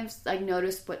she kind of, like,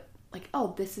 noticed what, like,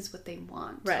 oh, this is what they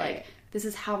want. Right. Like, this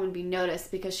is how I'm going to be noticed.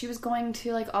 Because she was going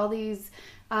to, like, all these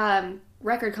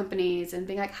record companies and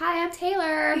being like, hi, I'm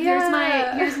Taylor.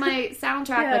 Yeah. Here's my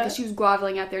soundtrack. Yeah. Like, she was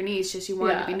groveling at their knees because she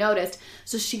wanted to be noticed.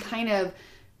 So she kind of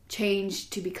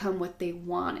changed to become what they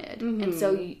wanted. And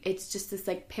so it's just this,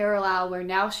 like, parallel where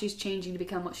now she's changing to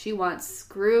become what she wants.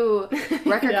 Screw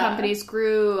record companies,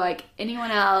 screw, like,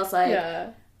 anyone else,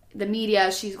 like the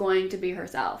media. She's going to be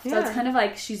herself. So it's kind of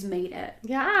like she's made it.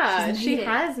 Yeah, she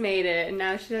has made it, and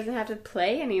now she doesn't have to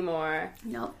play anymore.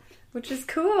 Nope. Which is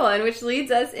cool, and which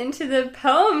leads us into the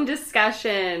poem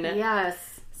discussion.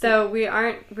 Yes. So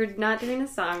we're not doing a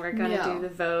song, we're going to do the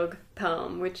Vogue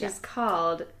poem, which is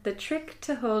called The Trick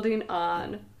to Holding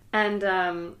On. And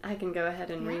I can go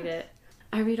ahead and read it.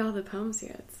 I read all the poems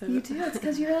here. So. You do? It's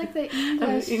because you're like the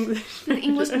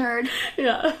English nerd.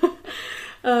 Yeah.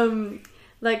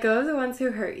 Let go of the ones who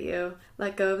hurt you.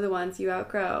 Let go of the ones you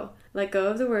outgrow. Let go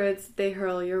of the words they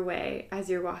hurl your way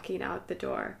as you're walking out the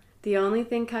door. The only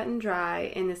thing cut and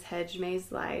dry in this hedge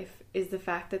maze life is the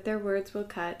fact that their words will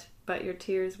cut, but your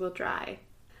tears will dry.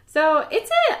 So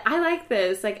I like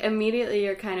this. Like, immediately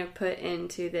you're kind of put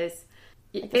into this.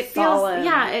 Like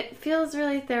it feels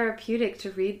really therapeutic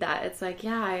to read that. It's like,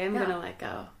 I am gonna let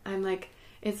go. I'm like,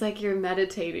 it's like you're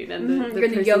meditating and the You're in the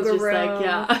person's yoga just room.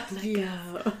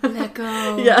 like, Let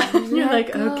go. Yeah. You're Let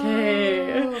like, go.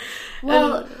 okay.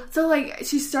 Well, so like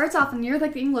she starts off, and you're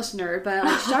like the English nerd, but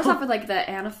like she starts off with like the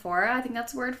anaphora, I think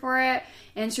that's the word for it,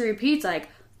 and she repeats like,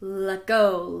 let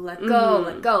go, let go,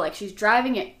 let go. Like she's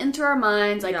driving it into our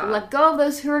minds, like let go of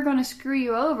those who are going to screw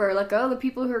you over, let go of the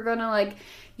people who are going to like,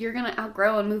 you're going to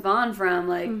outgrow and move on from,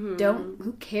 like,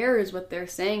 who cares what they're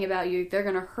saying about you? They're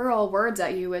going to hurl words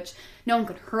at you, which no one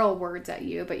could hurl words at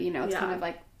you, but you know, it's kind of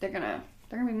like, they're going to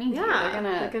be mean to you.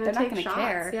 They're not going to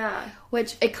care. Yeah.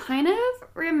 Which it kind of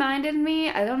reminded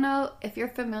me, I don't know if you're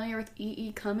familiar with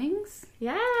E.E. Cummings.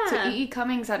 Yeah. So E.E.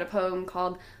 Cummings had a poem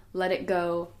called Let It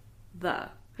Go, The.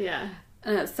 Yeah.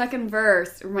 Second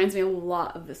verse reminds me a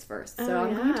lot of this verse. So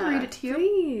I'm going to read it to you.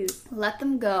 Please. Let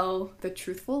them go, the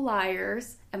truthful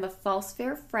liars, and the false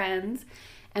fair friends,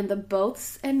 and the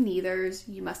boths and neithers.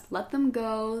 You must let them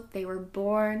go. They were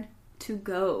born to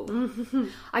go.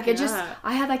 Like it just,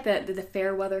 I had like the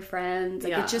fair weather friends.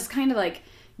 Like it just kind of like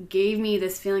gave me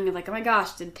this feeling of like, oh my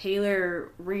gosh, did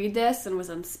Taylor read this and was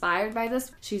inspired by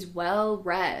this? She's well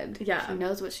read. Yeah. She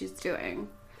knows what she's doing.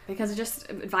 Because it's just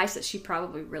advice that she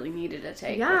probably really needed to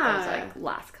take with those like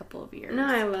last couple of years. No,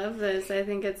 I love this. I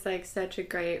think it's like such a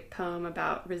great poem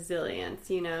about resilience,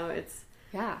 you know? It's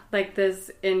like this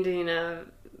ending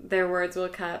of their words will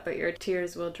cut, but your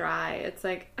tears will dry. It's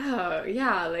like, oh,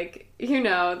 yeah, like, you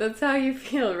know, that's how you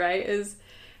feel, right? Is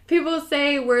people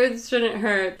say words shouldn't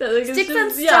hurt. That, like, sticks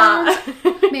and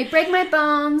stones may break my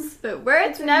bones, but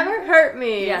words never hurt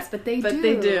me. Yes, but they do.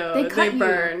 They cut you.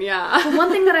 Burn, But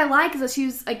one thing that I like is that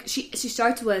she's like, she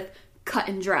starts with cut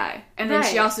and dry. And then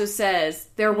she also says,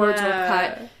 their words will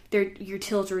cut, your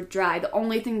tears will dry. The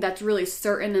only thing that's really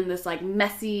certain in this like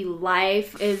messy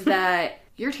life is that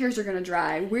your tears are going to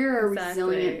dry. We're a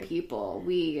resilient people.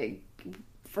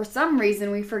 For some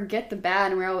reason, we forget the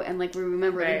bad and we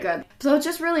remember the good. So it's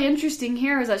just really interesting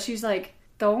here is that she's like,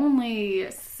 the only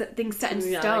thing set in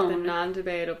stone. Like the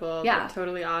non-debatable, but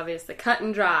totally obvious, the cut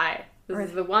and dry. This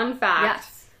is the one fact,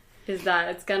 is that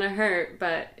it's going to hurt,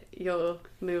 but you'll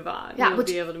move on. Yeah, you'll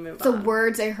be able to move on. The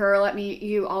words they hurl at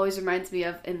you always reminds me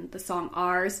of, in the song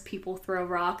Ours, people throw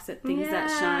rocks at things that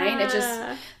shine. It's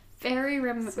just very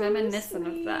reminiscent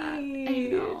of that. I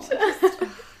know.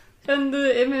 And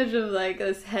the image of, like,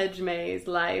 this hedge maze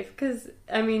life, because,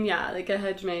 I mean, like, a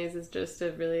hedge maze is just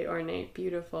a really ornate,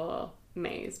 beautiful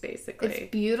maze, basically.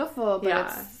 It's beautiful, but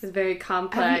it's very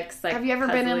complex. Have you ever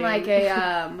been in, like,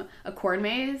 a corn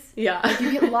maze? Yeah. Like,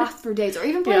 you get lost for days. Or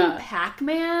even playing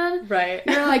Pac-Man. Right.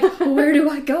 You're like, where do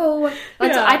I go?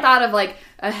 Like, so I thought of, like,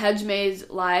 a hedge maze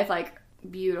life, like,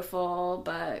 beautiful,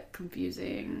 but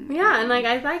confusing. Yeah, and, like,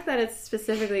 I like that it's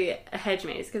specifically a hedge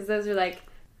maze, because those are, like,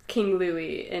 King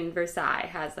Louis in Versailles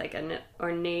has like an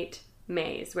ornate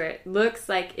maze where it looks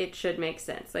like it should make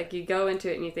sense. Like you go into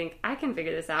it and you think, I can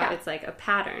figure this out. Yeah. It's like a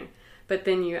pattern. But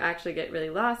then you actually get really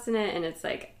lost in it and it's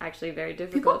like actually very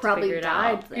difficult to figure it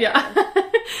out. There. Yeah.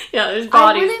 Yeah, there's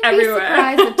bodies everywhere.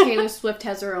 I wouldn't be surprised that Taylor Swift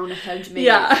has her own hedge maze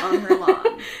on her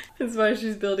lawn. That's why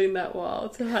she's building that wall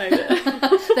to hide it.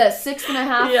 That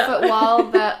 6.5 foot wall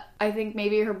that I think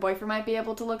maybe her boyfriend might be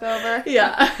able to look over.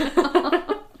 Yeah.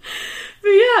 But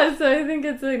yeah, so I think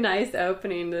it's a nice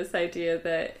opening, this idea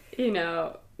that, you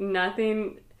know,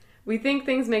 we think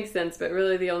things make sense, but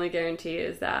really the only guarantee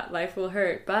is that life will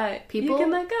hurt, but people you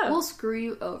can let go. Will screw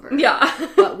you over. Yeah.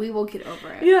 But we will get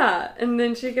over it. Yeah, and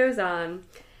then she goes on,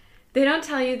 they don't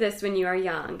tell you this when you are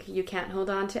young. You can't hold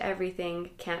on to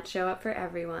everything, can't show up for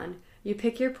everyone. You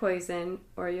pick your poison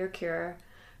or your cure.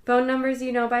 Phone numbers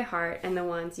you know by heart and the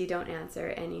ones you don't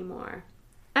answer anymore.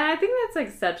 And I think that's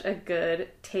like such a good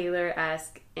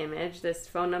Taylor-esque image, this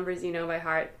phone numbers you know by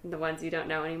heart, the ones you don't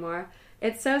know anymore.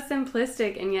 It's so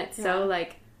simplistic and yet so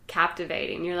like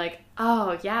captivating. You're like,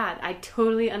 oh yeah, I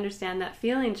totally understand that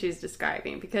feeling she's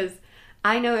describing because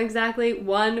I know exactly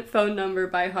one phone number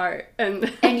by heart. And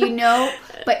you know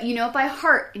it by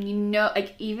heart and you know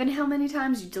like even how many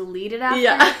times you delete it after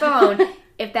your phone,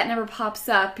 if that number pops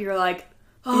up, you're like,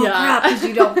 oh, crap, because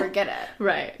you don't forget it.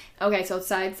 Right. Okay, so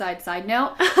side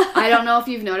note. I don't know if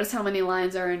you've noticed how many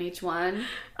lines are in each one.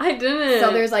 I didn't.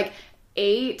 So there's like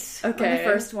 8 on the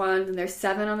first one, and there's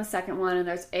 7 on the second one, and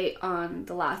there's 8 on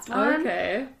the last one.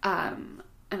 Okay. And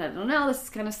I don't know, this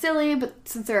is kind of silly, but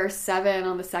since there are 7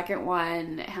 on the second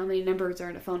one, how many numbers are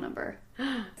in a phone number?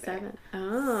 7.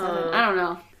 Oh. 7. I don't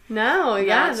know. No,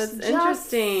 yeah, that's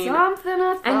interesting. Something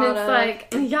I thought and it's of.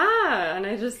 like, yeah, and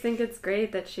I just think it's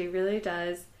great that she really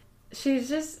does. She's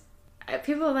just,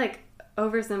 people like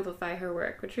oversimplify her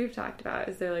work, which we've talked about,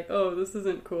 is they're like, oh, this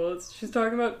isn't cool. She's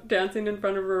talking about dancing in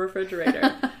front of a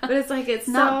refrigerator. But it's like, it's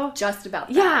not just about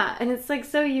that. Yeah, and it's like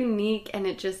so unique, and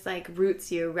it just like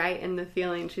roots you right in the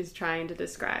feeling she's trying to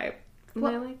describe. And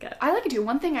I like it. I like it too.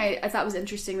 One thing I thought was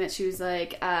interesting that she was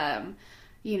like,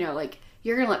 you know, like,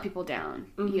 you're gonna let people down.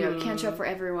 Mm-hmm. You know, you can't show up for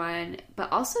everyone.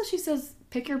 But also she says,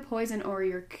 pick your poison or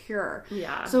your cure.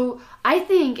 Yeah. So I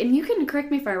think, and you can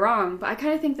correct me if I'm wrong, but I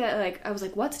kind of think that, like, I was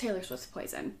like, what's Taylor Swift's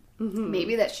poison? Mm-hmm.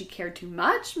 Maybe that she cared too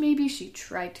much. Maybe she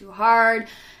tried too hard.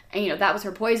 And, you know, that was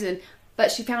her poison.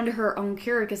 But she found her own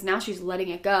cure because now she's letting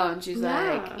it go. And she's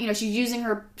like, you know, she's using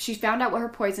she found out what her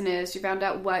poison is. She found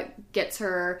out what gets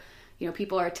her, you know,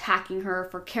 people are attacking her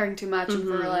for caring too much and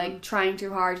for, like, trying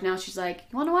too hard. Now she's like,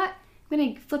 you know what? I'm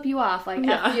going to flip you off. Like,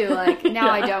 F you. Like, now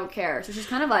I don't care. So she's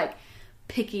kind of, like,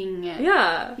 picking it.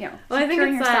 Yeah. You know, well, I think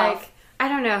it's herself. like, I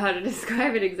don't know how to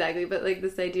describe it exactly, but, like,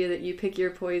 this idea that you pick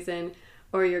your poison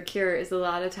or your cure is a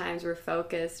lot of times we're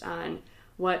focused on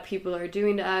what people are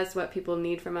doing to us, what people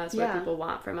need from us, what people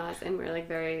want from us, and we're, like,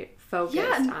 very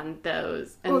focused on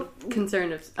those and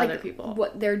concerned of other people.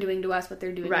 What they're doing to us, what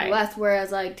they're doing to us,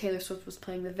 whereas, like, Taylor Swift was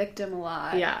playing the victim a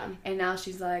lot. Yeah. And now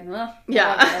she's like, well,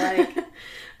 yeah. like,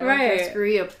 right.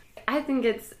 Screw you. I think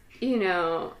it's, you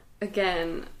know,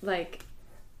 again, like,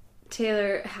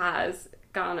 Taylor has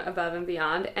gone above and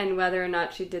beyond, and whether or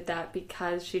not she did that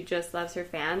because she just loves her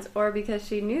fans or because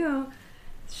she knew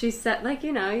she set, like,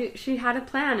 you know, she had a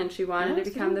plan and she wanted to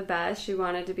become the best. She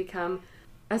wanted to become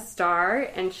a star,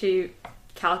 and she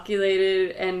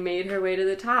calculated and made her way to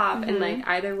the top. And, like,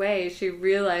 either way, she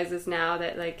realizes now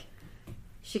that, like,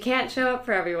 she can't show up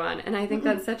for everyone, and I think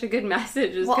that's such a good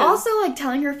message. Well, also, like,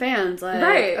 telling her fans, like,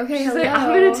 right, okay, she's hello. like, I'm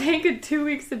gonna take a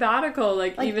 2-week sabbatical,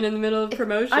 like, even in the middle of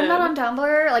promotion. I'm not on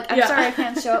Tumblr, like, I'm sorry I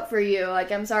can't show up for you,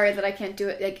 like, I'm sorry that I can't do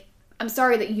it, like, I'm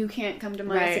sorry that you can't come to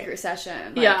my secret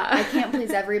session. Like, I can't please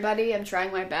everybody. I'm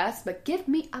trying my best, but give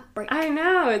me a break. I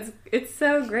know. It's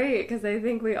so great because I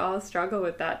think we all struggle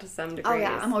with that to some degree. Oh,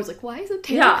 yeah. I'm always like, why isn't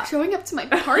Taylor showing up to my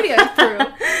party I threw?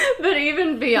 But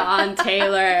even beyond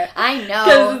Taylor. I know.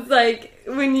 Because it's like,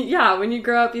 when you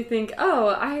grow up, you think, oh,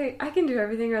 I can do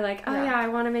everything. Or like, oh, yeah, I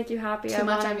want to make you happy. I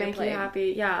want to make you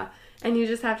happy. Yeah. And you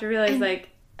just have to realize, like,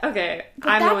 okay,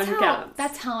 I'm the one who counts.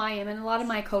 That's how I am. And a lot of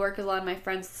my coworkers, a lot of my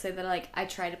friends say that, like, I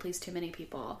try to please too many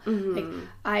people. Mm-hmm.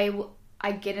 Like,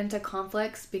 I get into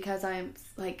conflicts because I'm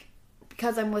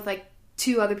with, like,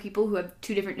 2 other people who have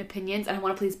 2 different opinions, and I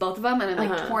want to please both of them, and I'm,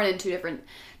 like, torn in 2 different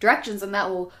directions, and that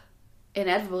will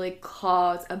inevitably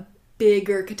cause a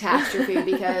bigger catastrophe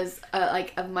because,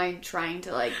 like, of my trying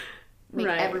to, like, make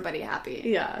everybody happy.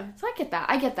 Yeah. So I get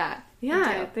that.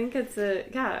 Yeah, I think it's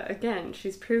again,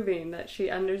 she's proving that she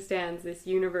understands this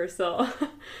universal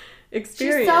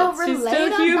experience. She's so relatable. She's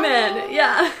still human.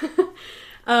 Yeah.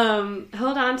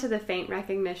 Hold on to the faint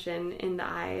recognition in the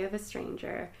eye of a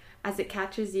stranger as it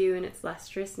catches you in its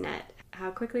lustrous net.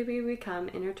 How quickly we become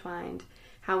intertwined.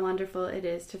 How wonderful it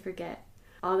is to forget.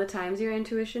 All the times your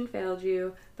intuition failed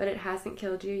you, but it hasn't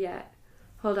killed you yet.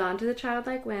 Hold on to the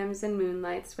childlike whims and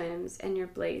moonlight swims and your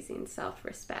blazing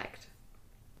self-respect.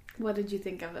 What did you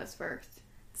think of this verse?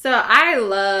 So I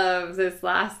love this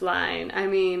last line. I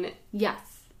mean, yes,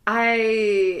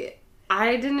 I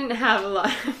didn't have a lot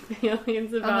of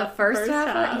feelings about the first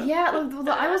half. Yeah,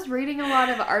 I was reading a lot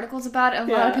of articles about it,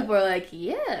 and a lot of people were like,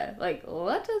 yeah, like,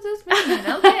 what does this mean?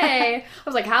 Okay. I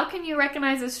was like, how can you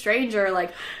recognize a stranger?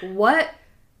 Like, what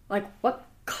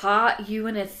caught you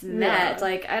in its net? Yeah.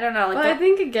 Like, I don't know. Like, well, I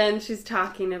think, again, she's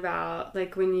talking about,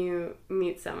 like, when you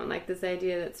meet someone, like, this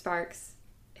idea that sparks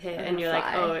hit and you're like,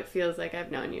 oh, it feels like I've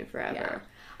known you forever. Yeah.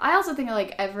 I also think,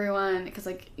 like, everyone, because,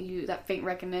 like, that faint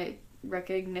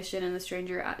recognition in the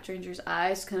stranger's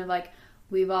eyes, kind of like,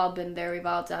 we've all been there, we've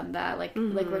all done that, like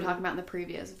like we're talking about in the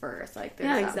previous verse, like,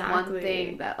 there's that one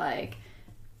thing that, like,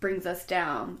 brings us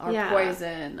down, our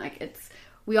poison, like, it's,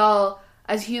 we all,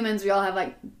 as humans, we all have,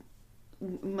 like,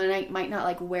 might not,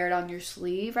 like, wear it on your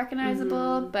sleeve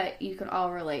recognizable, but you can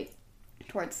all relate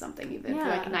towards something, even if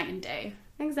like night and day.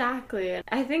 Exactly.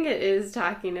 I think it is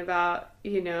talking about,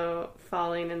 you know,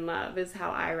 falling in love is how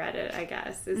I read it, I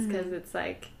guess, is because it's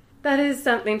like, that is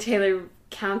something Taylor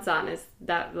counts on, is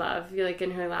that love. Like, in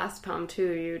her last poem,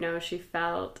 too, you know, she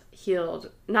felt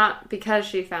healed, not because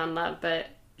she found love, but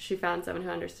she found someone who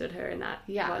understood her, and that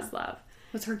was love.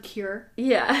 Was her cure.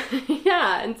 Yeah.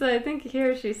 Yeah. And so I think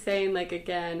here she's saying, like,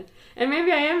 again, and maybe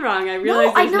I am wrong. I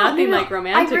realize there's nothing like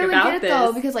romantic about this. I really get it,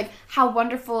 though, because, like, how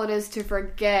wonderful it is to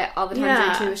forget all the times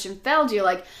your intuition failed you.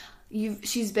 Like,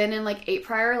 she's been in, like, 8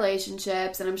 prior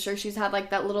relationships, and I'm sure she's had, like,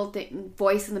 that little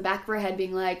voice in the back of her head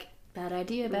being like, bad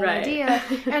idea.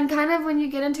 And kind of when you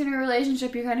get into a new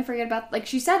relationship, you kind of forget about, like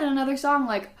she said in another song,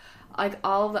 like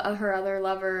all of her other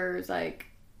lovers, like,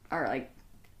 are, like,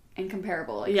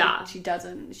 incomparable. Like, she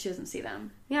doesn't see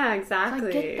them. Yeah,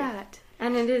 exactly. So I get that.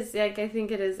 And it is, like, I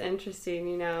think it is interesting,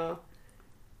 you know,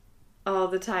 all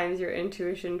the times your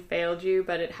intuition failed you,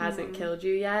 but it hasn't killed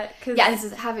you yet. This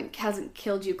is hasn't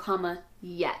killed you,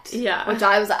 yet. Yeah. Which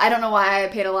I don't know why I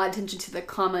paid a lot of attention to the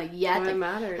comma yet. Well, like, it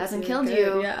matters. Hasn't killed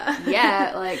you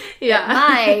yet. Like, it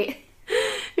might.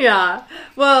 Yeah.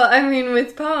 Well, I mean,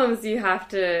 with poems, you have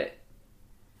to,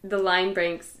 the line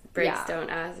breaks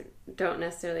don't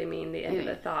necessarily mean the end of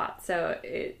the thought. So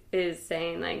it is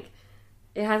saying, like,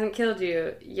 it hasn't killed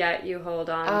you, yet you hold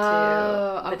on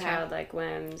to the childlike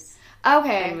whims.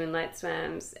 Okay. And moonlight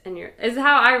swims. Is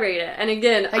how I rate it. And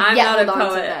again, like, I'm not a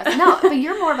poet. No, but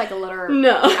you're more of like a literary.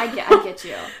 No. I get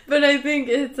you. But I think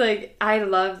it's like, I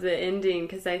love the ending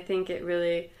because I think it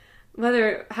really,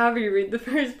 however you read the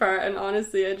first part, and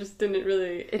honestly, I just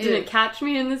didn't catch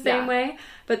me in the same way.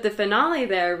 But the finale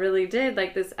there really did,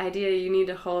 like, this idea you need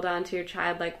to hold on to your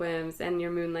childlike whims and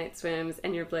your moonlight swims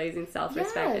and your blazing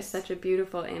self-respect is such a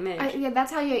beautiful image. I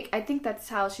think that's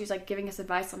how she's, like, giving us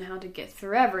advice on how to get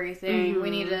through everything. Mm-hmm. We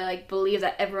need to, like, believe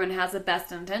that everyone has the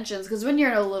best intentions. Because when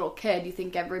you're a little kid, you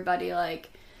think everybody, like,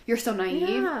 you're so naive.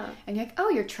 Yeah. And you're like,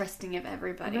 oh, you're trusting of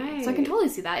everybody. Right. So I can totally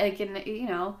see that. Like, you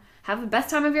know, have the best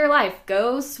time of your life.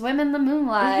 Go swim in the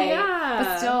moonlight. Yeah.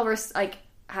 But still,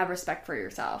 have respect for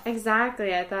yourself.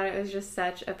 Exactly. I thought it was just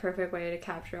such a perfect way to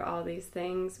capture all these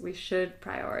things we should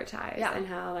prioritize. Yeah. And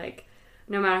how, like,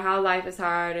 no matter how life is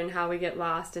hard and how we get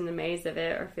lost in the maze of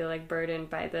it or feel, like, burdened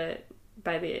by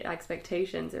the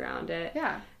expectations around it.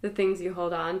 Yeah. The things you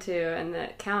hold on to and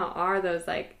that count are those,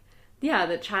 like,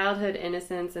 the childhood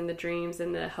innocence and the dreams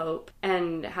and the hope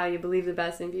and how you believe the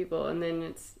best in people. And then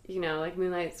it's, you know, like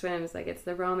Moonlight Swims, like, it's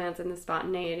the romance and the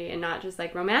spontaneity and not just,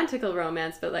 like, romantical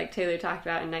romance, but like Taylor talked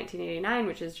about in 1989,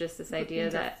 which is just this idea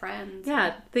that friends.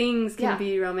 Yeah, things can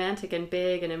be romantic and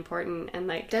big and important and,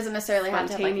 like, doesn't necessarily have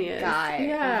to have, like, a guy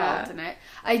involved in it.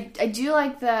 I do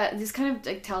like that this kind of,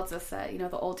 like, tells us that, you know,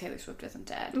 the old Taylor Swift isn't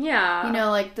dead. Yeah. You know,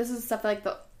 like, this is stuff like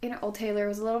old Taylor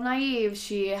was a little naive.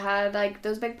 She had, like,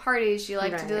 those big parties. She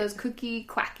liked to do those kooky,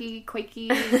 quacky, quaky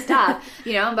stuff,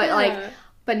 you know? But,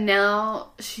 but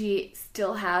now she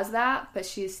still has that, but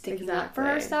she's sticking up for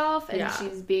herself, and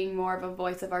she's being more of a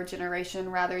voice of our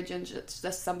generation rather than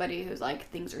just somebody who's, like,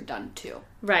 things are done too.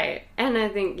 Right. And I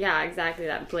think, exactly,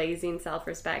 that blazing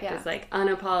self-respect is, like,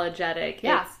 unapologetic.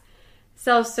 Yeah. It's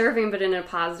self-serving, but in a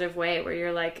positive way, where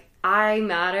you're like, I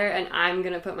matter and I'm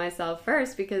going to put myself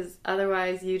first because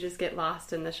otherwise you just get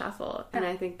lost in the shuffle. And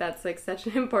I think that's, like, such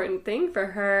an important thing for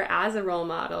her as a role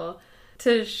model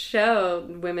to show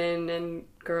women and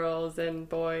girls and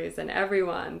boys and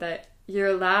everyone that you're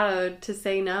allowed to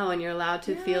say no and you're allowed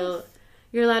to feel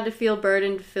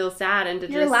burdened, to feel sad, and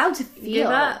you're allowed to feel. Give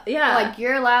up. Yeah. Like,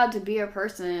 you're allowed to be a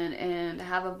person and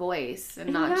have a voice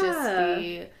and not just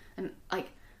be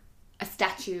a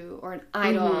statue or an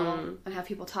idol and have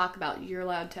people talk about. You're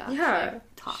allowed to actually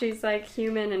talk. She's, like,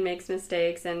 human and makes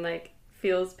mistakes and, like,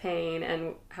 feels pain,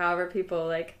 and however people,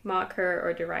 like, mock her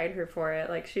or deride her for it,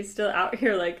 like, she's still out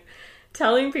here, like,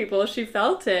 telling people she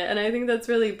felt it, and I think that's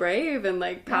really brave and,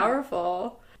 like,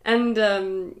 powerful. And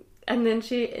then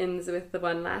she ends with the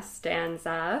one last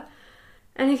stanza.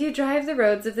 And if you drive the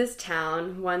roads of this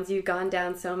town, ones you've gone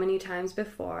down so many times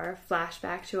before,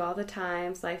 flashback to all the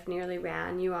times life nearly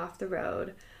ran you off the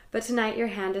road, but tonight your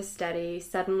hand is steady,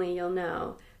 suddenly you'll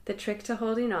know the trick to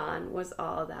holding on was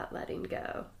all that letting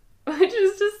go. Which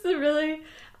is just a really,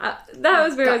 that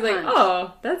was where I was like,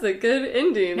 oh, that's a good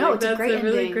ending. No, like, it's a great ending.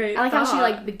 Really great I like how she,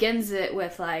 like, begins it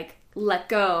with, like, let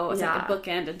go. It's like a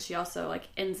bookend, and she also, like,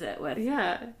 ends it with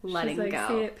letting go. Go.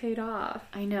 See, it paid off.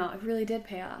 I know, it really did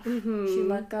pay off. Mm-hmm. She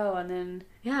let go, and then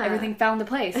everything found the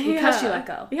place because she let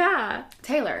go. Yeah.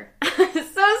 Taylor.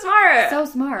 So smart. So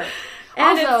smart.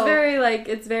 And also,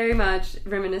 it's very much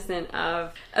reminiscent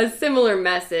of a similar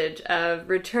message of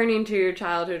returning to your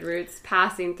childhood roots,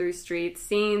 passing through streets,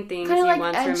 seeing things you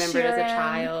once remembered as a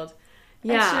child.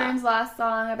 Ed Sheeran's last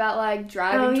song about, like,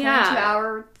 driving 22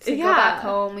 hours to go back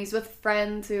home. He's with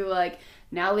friends who, like,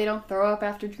 now they don't throw up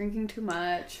after drinking too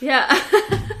much. Yeah.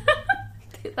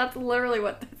 That's literally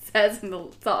what that says in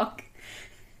the song.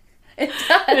 It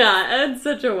does. Yeah, Ed's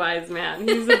such a wise man.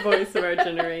 He's the voice of our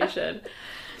generation.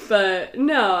 But,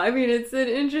 no, I mean, it's an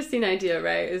interesting idea,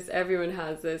 right? Is everyone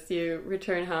has this. You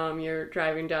return home, you're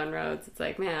driving down roads. It's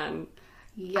like, man...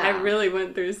 Yeah. I really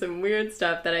went through some weird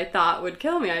stuff that I thought would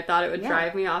kill me. I thought it would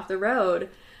drive me off the road.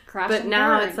 But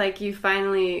now it's like you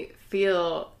finally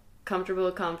feel comfortable,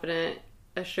 confident,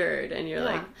 assured and you're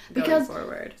like going because,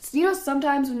 forward. You know,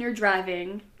 sometimes when you're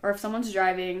driving, or if someone's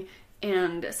driving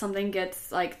and something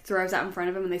gets like throws out in front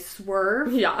of them and they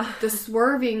swerve, the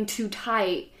swerving too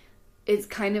tight is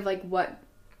kind of like what,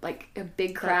 like a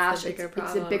big crash. It's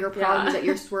a bigger problem is that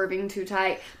you're swerving too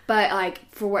tight. But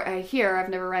like for what I hear, I've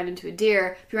never ran into a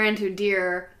deer. If you ran into a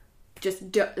deer, just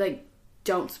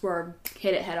don't swerve,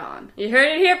 hit it head on. You heard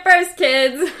it here first,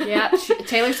 kids. Yeah,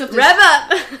 Taylor Swift. Rev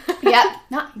up. Yep,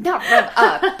 not rev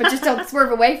up, but just don't swerve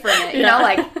away from it. You know,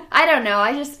 like I don't know.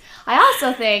 I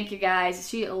also think, you guys,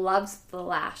 she loves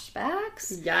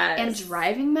flashbacks. Yes. And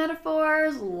driving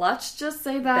metaphors. Let's just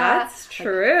say that. That's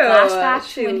true. Flashbacks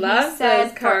she when loves he said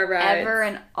those car forever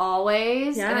rides. and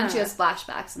always. Yeah. And then she has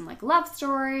flashbacks in like Love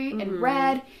Story, in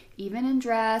Red, even in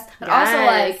Dress. But Yes. also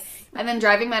like, and then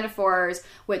driving metaphors,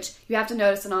 which you have to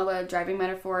notice in all the driving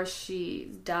metaphors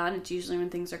she's done, it's usually when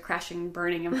things are crashing,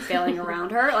 burning, and failing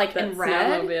around her. Like in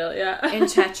Red, in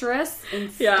Tetris,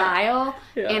 in Style,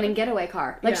 and in Getaway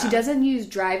Car. Like she doesn't use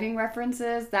driving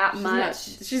references that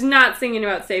much. She's not singing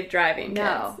about safe driving.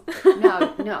 No, kids.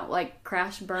 no. Like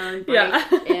crash, burn, break,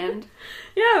 end.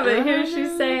 Yeah, but here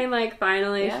she's saying like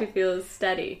finally she feels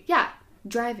steady. Yeah,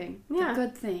 driving. Yeah, a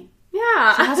good thing.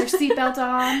 Yeah. She has her seatbelt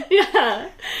on. Yeah.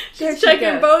 She's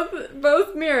checking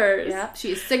both mirrors. Yep.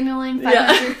 She is signaling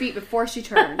 500 feet before she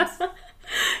turns.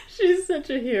 She's such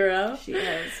a hero. She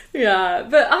is. Yeah.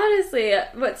 But honestly,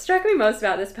 what struck me most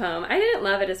about this poem, I didn't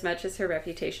love it as much as her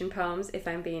Reputation poems, if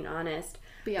I'm being honest.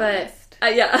 Be honest.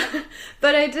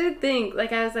 But I did think,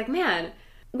 like, I was like, man,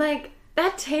 like,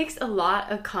 that takes a lot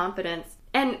of confidence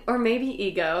and or maybe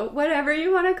ego, whatever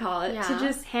you want to call it, to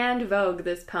just hand vogue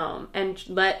this poem and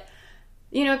let...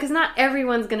 You know, because not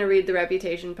everyone's going to read the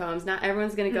Reputation poems. Not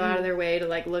everyone's going to go out of their way to,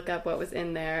 like, look up what was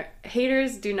in there.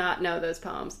 Haters do not know those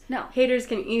poems. No. Haters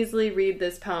can easily read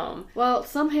this poem. Well,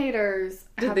 some haters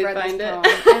have read this poem.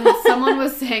 it? And someone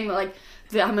was saying, like,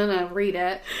 I'm going to read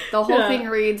it. The whole thing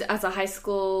reads as a high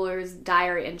schooler's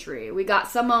diary entry. We got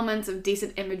some moments of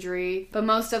decent imagery, but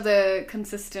most of the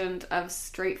consistent of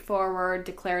straightforward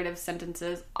declarative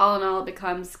sentences. All in all, it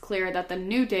becomes clear that the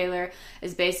new Taylor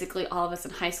is basically all of us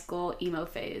in high school emo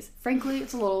phase. Frankly,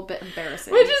 it's a little bit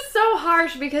embarrassing. Which is so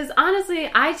harsh because,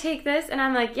 honestly, I take this and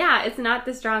I'm like, yeah, it's not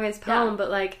the strongest poem, but,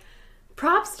 like,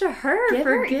 props to her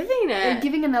for giving it. And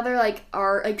giving another, like,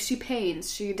 art. Like, she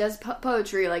paints. She does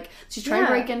poetry. Like, she's trying to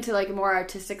break into, like, a more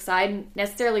artistic side.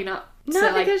 Necessarily not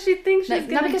because she thinks she's going to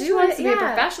do it. Not because she wants to be a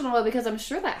professional, but because I'm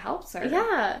sure that helps her.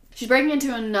 Yeah. She's breaking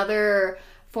into another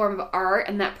form of art,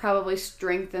 and that probably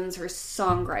strengthens her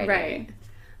songwriting. Right.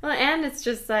 Well, and it's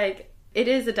just, like... It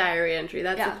is a diary entry.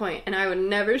 That's the point. And I would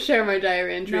never share my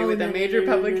diary entry with a major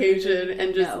publication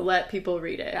and just let people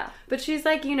read it. Yeah. But she's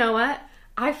like, you know what?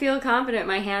 I feel confident.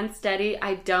 My hand's steady.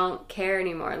 I don't care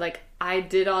anymore. Like, I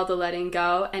did all the letting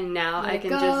go, and now I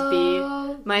can just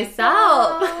be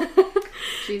myself.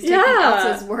 She's taking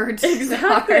Elsa's words.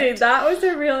 Exactly. That was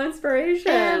a real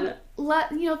inspiration. And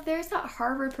there's that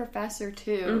Harvard professor,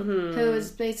 too, who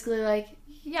is basically like,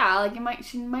 like,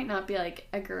 she might not be like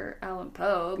Edgar Allan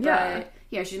Poe, but...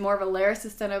 she's more of a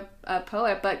lyricist than a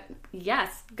poet, but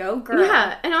yes, go girl.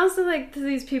 Yeah, and also, like, to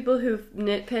these people who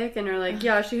nitpick and are like,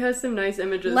 yeah, she has some nice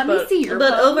images, me see your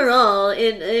but poems. Overall,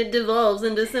 it devolves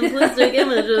into simplistic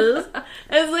images. And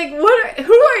it's like,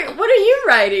 what are you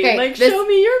writing? Okay, like, show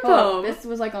me your poem. This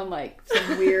was, like, on, like,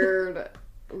 some weird...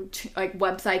 like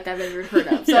website that I've never heard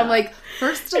of. So I'm like,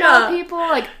 first of all, people,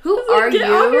 like, who are you?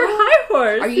 Get off your high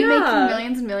horse. Are you making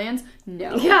millions and millions?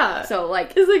 No. Yeah. So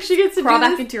like, it's like she gets to crawl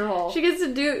back into your hole. She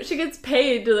gets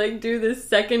paid to like do this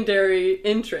secondary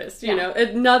interest, you know,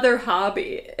 another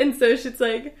hobby. And so she's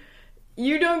like,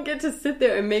 you don't get to sit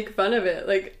there and make fun of it.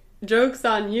 Like, joke's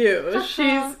on you.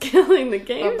 She's killing the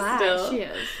game still. She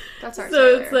is. That's our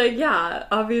So it's like, yeah,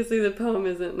 obviously the poem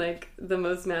isn't like the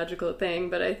most magical thing,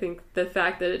 but I think the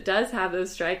fact that it does have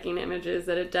those striking images,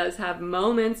 that it does have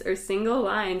moments or single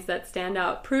lines that stand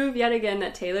out, prove yet again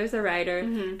that Taylor's a writer,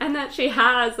 and that she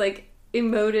has like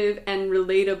emotive and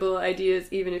relatable ideas,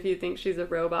 even if you think she's a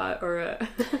robot or a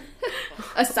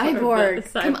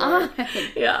cyborg. Come on.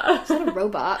 Yeah. She's not a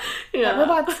robot. Yeah. That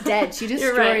robot's dead. She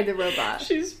destroyed the robot.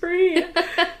 She's free.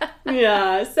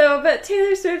 Yeah. So, but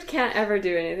Taylor Swift can't ever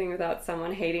do anything without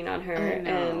someone hating on her.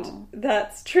 And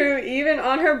that's true even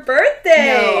on her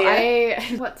birthday.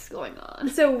 No, what's going on?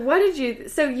 So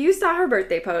you saw her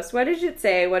birthday post. What did it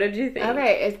say? What did you think?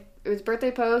 Okay, it was birthday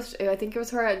post. I think it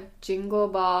was her at Jingle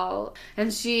Ball.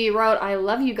 And she wrote, I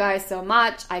love you guys so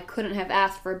much. I couldn't have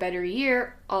asked for a better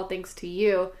year. All thanks to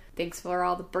you. Thanks for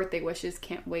all the birthday wishes.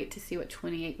 Can't wait to see what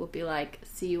 28 will be like.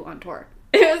 See you on tour.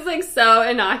 It was like so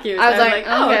innocuous. I was like,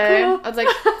 oh, okay. cool. I was like,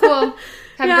 cool.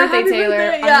 Happy birthday, Taylor.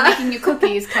 Birthday, yeah. I'm making you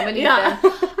cookies. Come and eat them.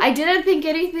 I didn't think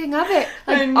anything of it.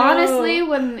 Like, honestly,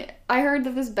 when I heard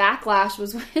that this backlash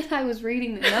was when I was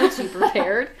reading the notes you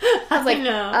prepared, I was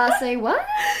like, say what?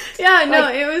 Yeah, no,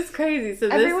 like, it was crazy. So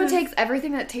everyone takes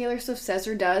everything that Taylor Swift says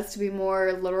or does to be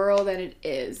more literal than it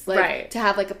is. Like, right. To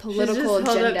have, like, a political She's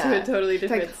just agenda. Held up to a totally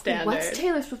different standard. What's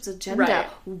Taylor Swift's agenda? Right.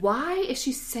 Why is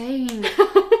she saying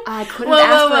I couldn't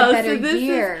ask for a better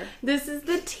year? This is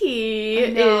the tea. I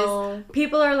know. Is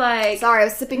people are like... Sorry, I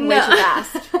was sipping way too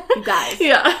fast. You guys.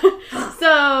 Yeah.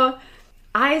 So...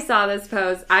 I saw this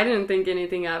post. I didn't think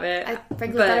anything of it. I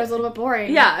frankly thought it was a little bit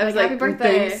boring. Yeah, I was like, happy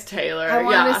birthday. Thanks, Taylor. I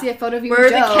wanted to see a photo of you Where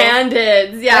with Joe. Where are the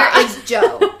candids? Yeah. Where is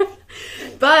Joe?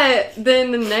 But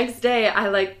then the next day, I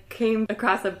like came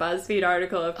across a BuzzFeed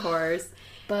article, of course.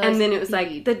 And then it was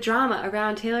like the drama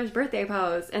around Taylor's birthday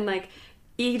post. And like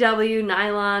EW,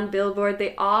 Nylon, Billboard,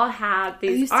 they all had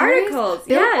these articles.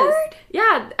 Billboard? Yes.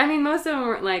 Yeah. I mean, most of them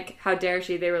weren't like, how dare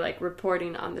she? They were like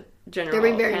reporting on the general They're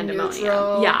being very pandemonium.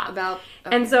 neutral about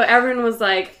and so everyone was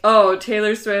like, oh,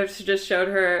 Taylor Swift just showed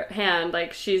her hand,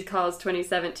 like she calls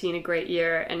 2017 a great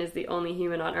year and is the only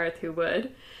human on earth who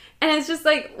would. And it's just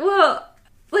like, well,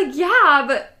 like, yeah,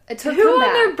 but who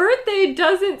on their birthday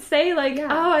doesn't say like, oh,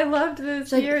 I loved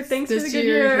this year, thanks for the good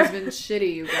year. This year has been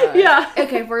shitty, you guys. Yeah.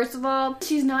 Okay, first of all,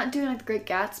 she's not doing like the Great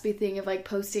Gatsby thing of like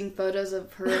posting photos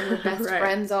of her and her best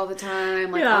friends all the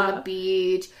time, like on the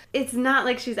beach. It's not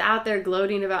like she's out there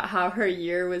gloating about how her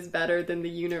year was better than the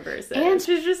universe's. And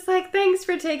she's just like, thanks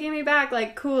for taking me back.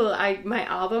 Like, cool, my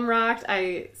album rocked.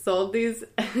 I sold these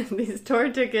tour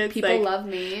tickets. People like, love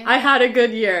me. I had a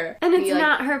good year. And it's like,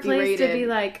 not her place to be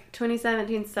like,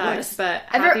 2017 sucks, but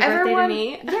happy birthday to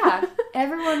me. Yeah.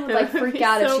 Everyone would like freak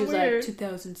out if she was like,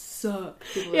 2000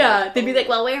 sucks. Yeah. They'd be like,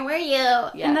 well, where were you?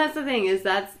 Yeah. And that's the thing, is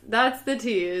that's the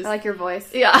tease. I like your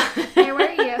voice. Yeah. Where were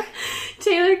you?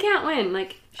 Taylor can't win.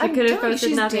 Like, she could have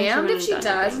posted nothing. She's damned if she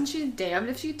does, and she's damned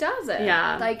if she doesn't.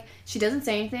 Yeah. Like, she doesn't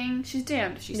say anything, she's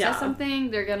damned. If she says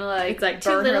something, they're gonna like, it's like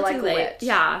burn too her little, like too a late. witch.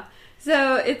 Yeah.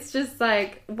 So it's just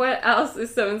like, what else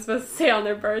is someone supposed to say on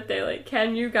their birthday? Like,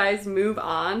 can you guys move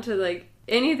on to like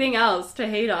anything else to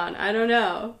hate on? I don't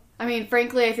know. I mean,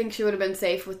 frankly, I think she would have been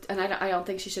safe with, and I don't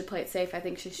think she should play it safe. I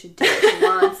think she should do what she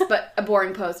wants. But a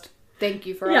boring post. Thank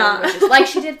you for all your wishes. Like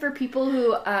she did for people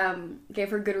who gave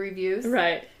her good reviews.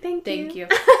 Right. Thank you.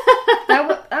 That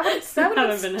would have been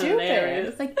stupid.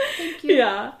 Hilarious. Like, thank you.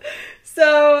 Yeah.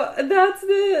 So that's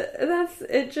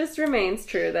it. Just remains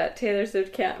true that Taylor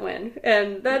Swift can't win,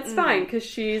 and that's fine because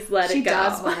she's let it go. She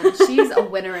does win. She's a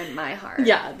winner in my heart.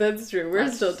 Yeah, that's true. We're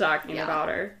still talking about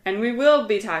her, and we will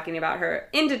be talking about her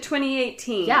into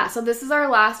 2018. Yeah. So this is our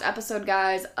last episode,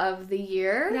 guys, of the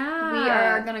year. Yeah. We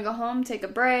are gonna go home, take a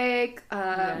break,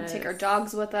 take our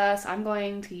dogs with us. I'm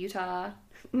going to Utah.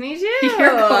 Me too.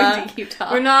 You're going to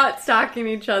Utah. We're not stalking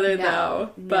each other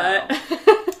though, but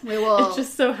we will. It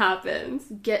just so happens.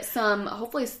 Get some,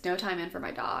 hopefully, snow time in for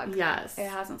my dog. Yes. It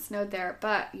hasn't snowed there,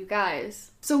 but you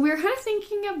guys. So we're kind of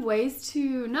thinking of ways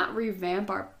to not revamp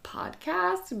our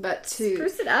podcast, but to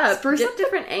spruce it up, get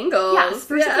different angles. Yeah,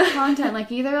 spruce up the content.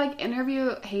 Like either like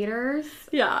interview haters.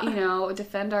 Yeah. You know,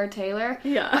 defend our Taylor.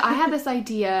 Yeah. But I had this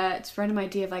idea. It's a random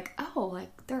idea of like, oh, like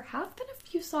there have been a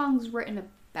few songs written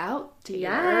about Taylor.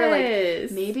 Yes.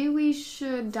 Like maybe we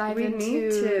should dive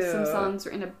into some songs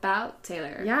written about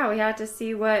Taylor. Yeah, we had to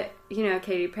see what,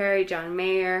 Katy Perry, John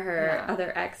Mayer, her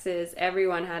other exes,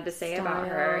 everyone had to say about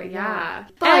her. Yeah.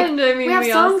 But and we have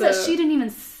songs that she didn't even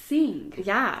sing.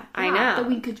 Yeah, I know.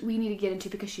 That we need to get into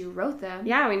because she wrote them.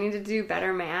 Yeah, we need to do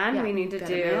Better Man. Yeah, we need to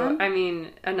do,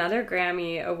 another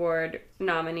Grammy Award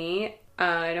nominee.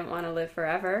 I Don't Want to Live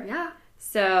Forever. Yeah.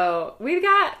 So, we've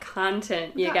got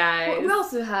content, you guys. We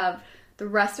also have the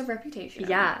rest of Reputation.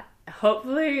 Yeah.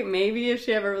 Hopefully, maybe if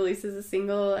she ever releases a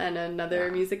single and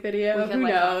another music video, who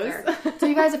knows? So,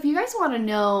 you guys, if you guys want to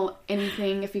know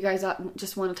anything, if you guys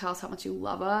just want to tell us how much you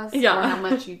love us or how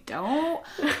much you don't,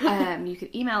 you can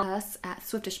email us at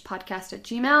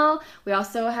swiftishpodcast@gmail.com. We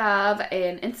also have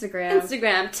an Instagram,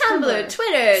 Tumblr,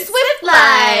 Twitter, Swift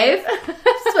Live,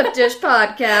 Swiftish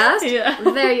Podcast. Yeah.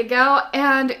 There you go.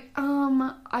 And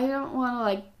I don't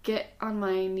want to get on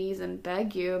my knees and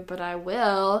beg you, but I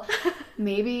will.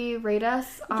 Maybe rate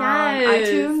us on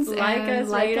iTunes.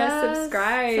 Rate us,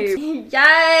 subscribe.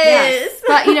 Yes.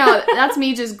 But, that's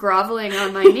me just groveling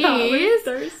on my knees.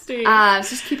 Thirsty.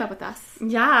 Just keep up with us.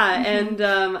 Yeah, and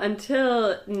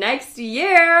until next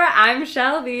year, I'm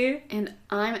Shelby. And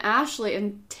I'm Ashley.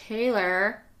 And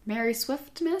Taylor, Merry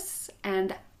Swiftmas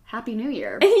and Happy New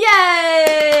Year.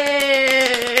 Yay!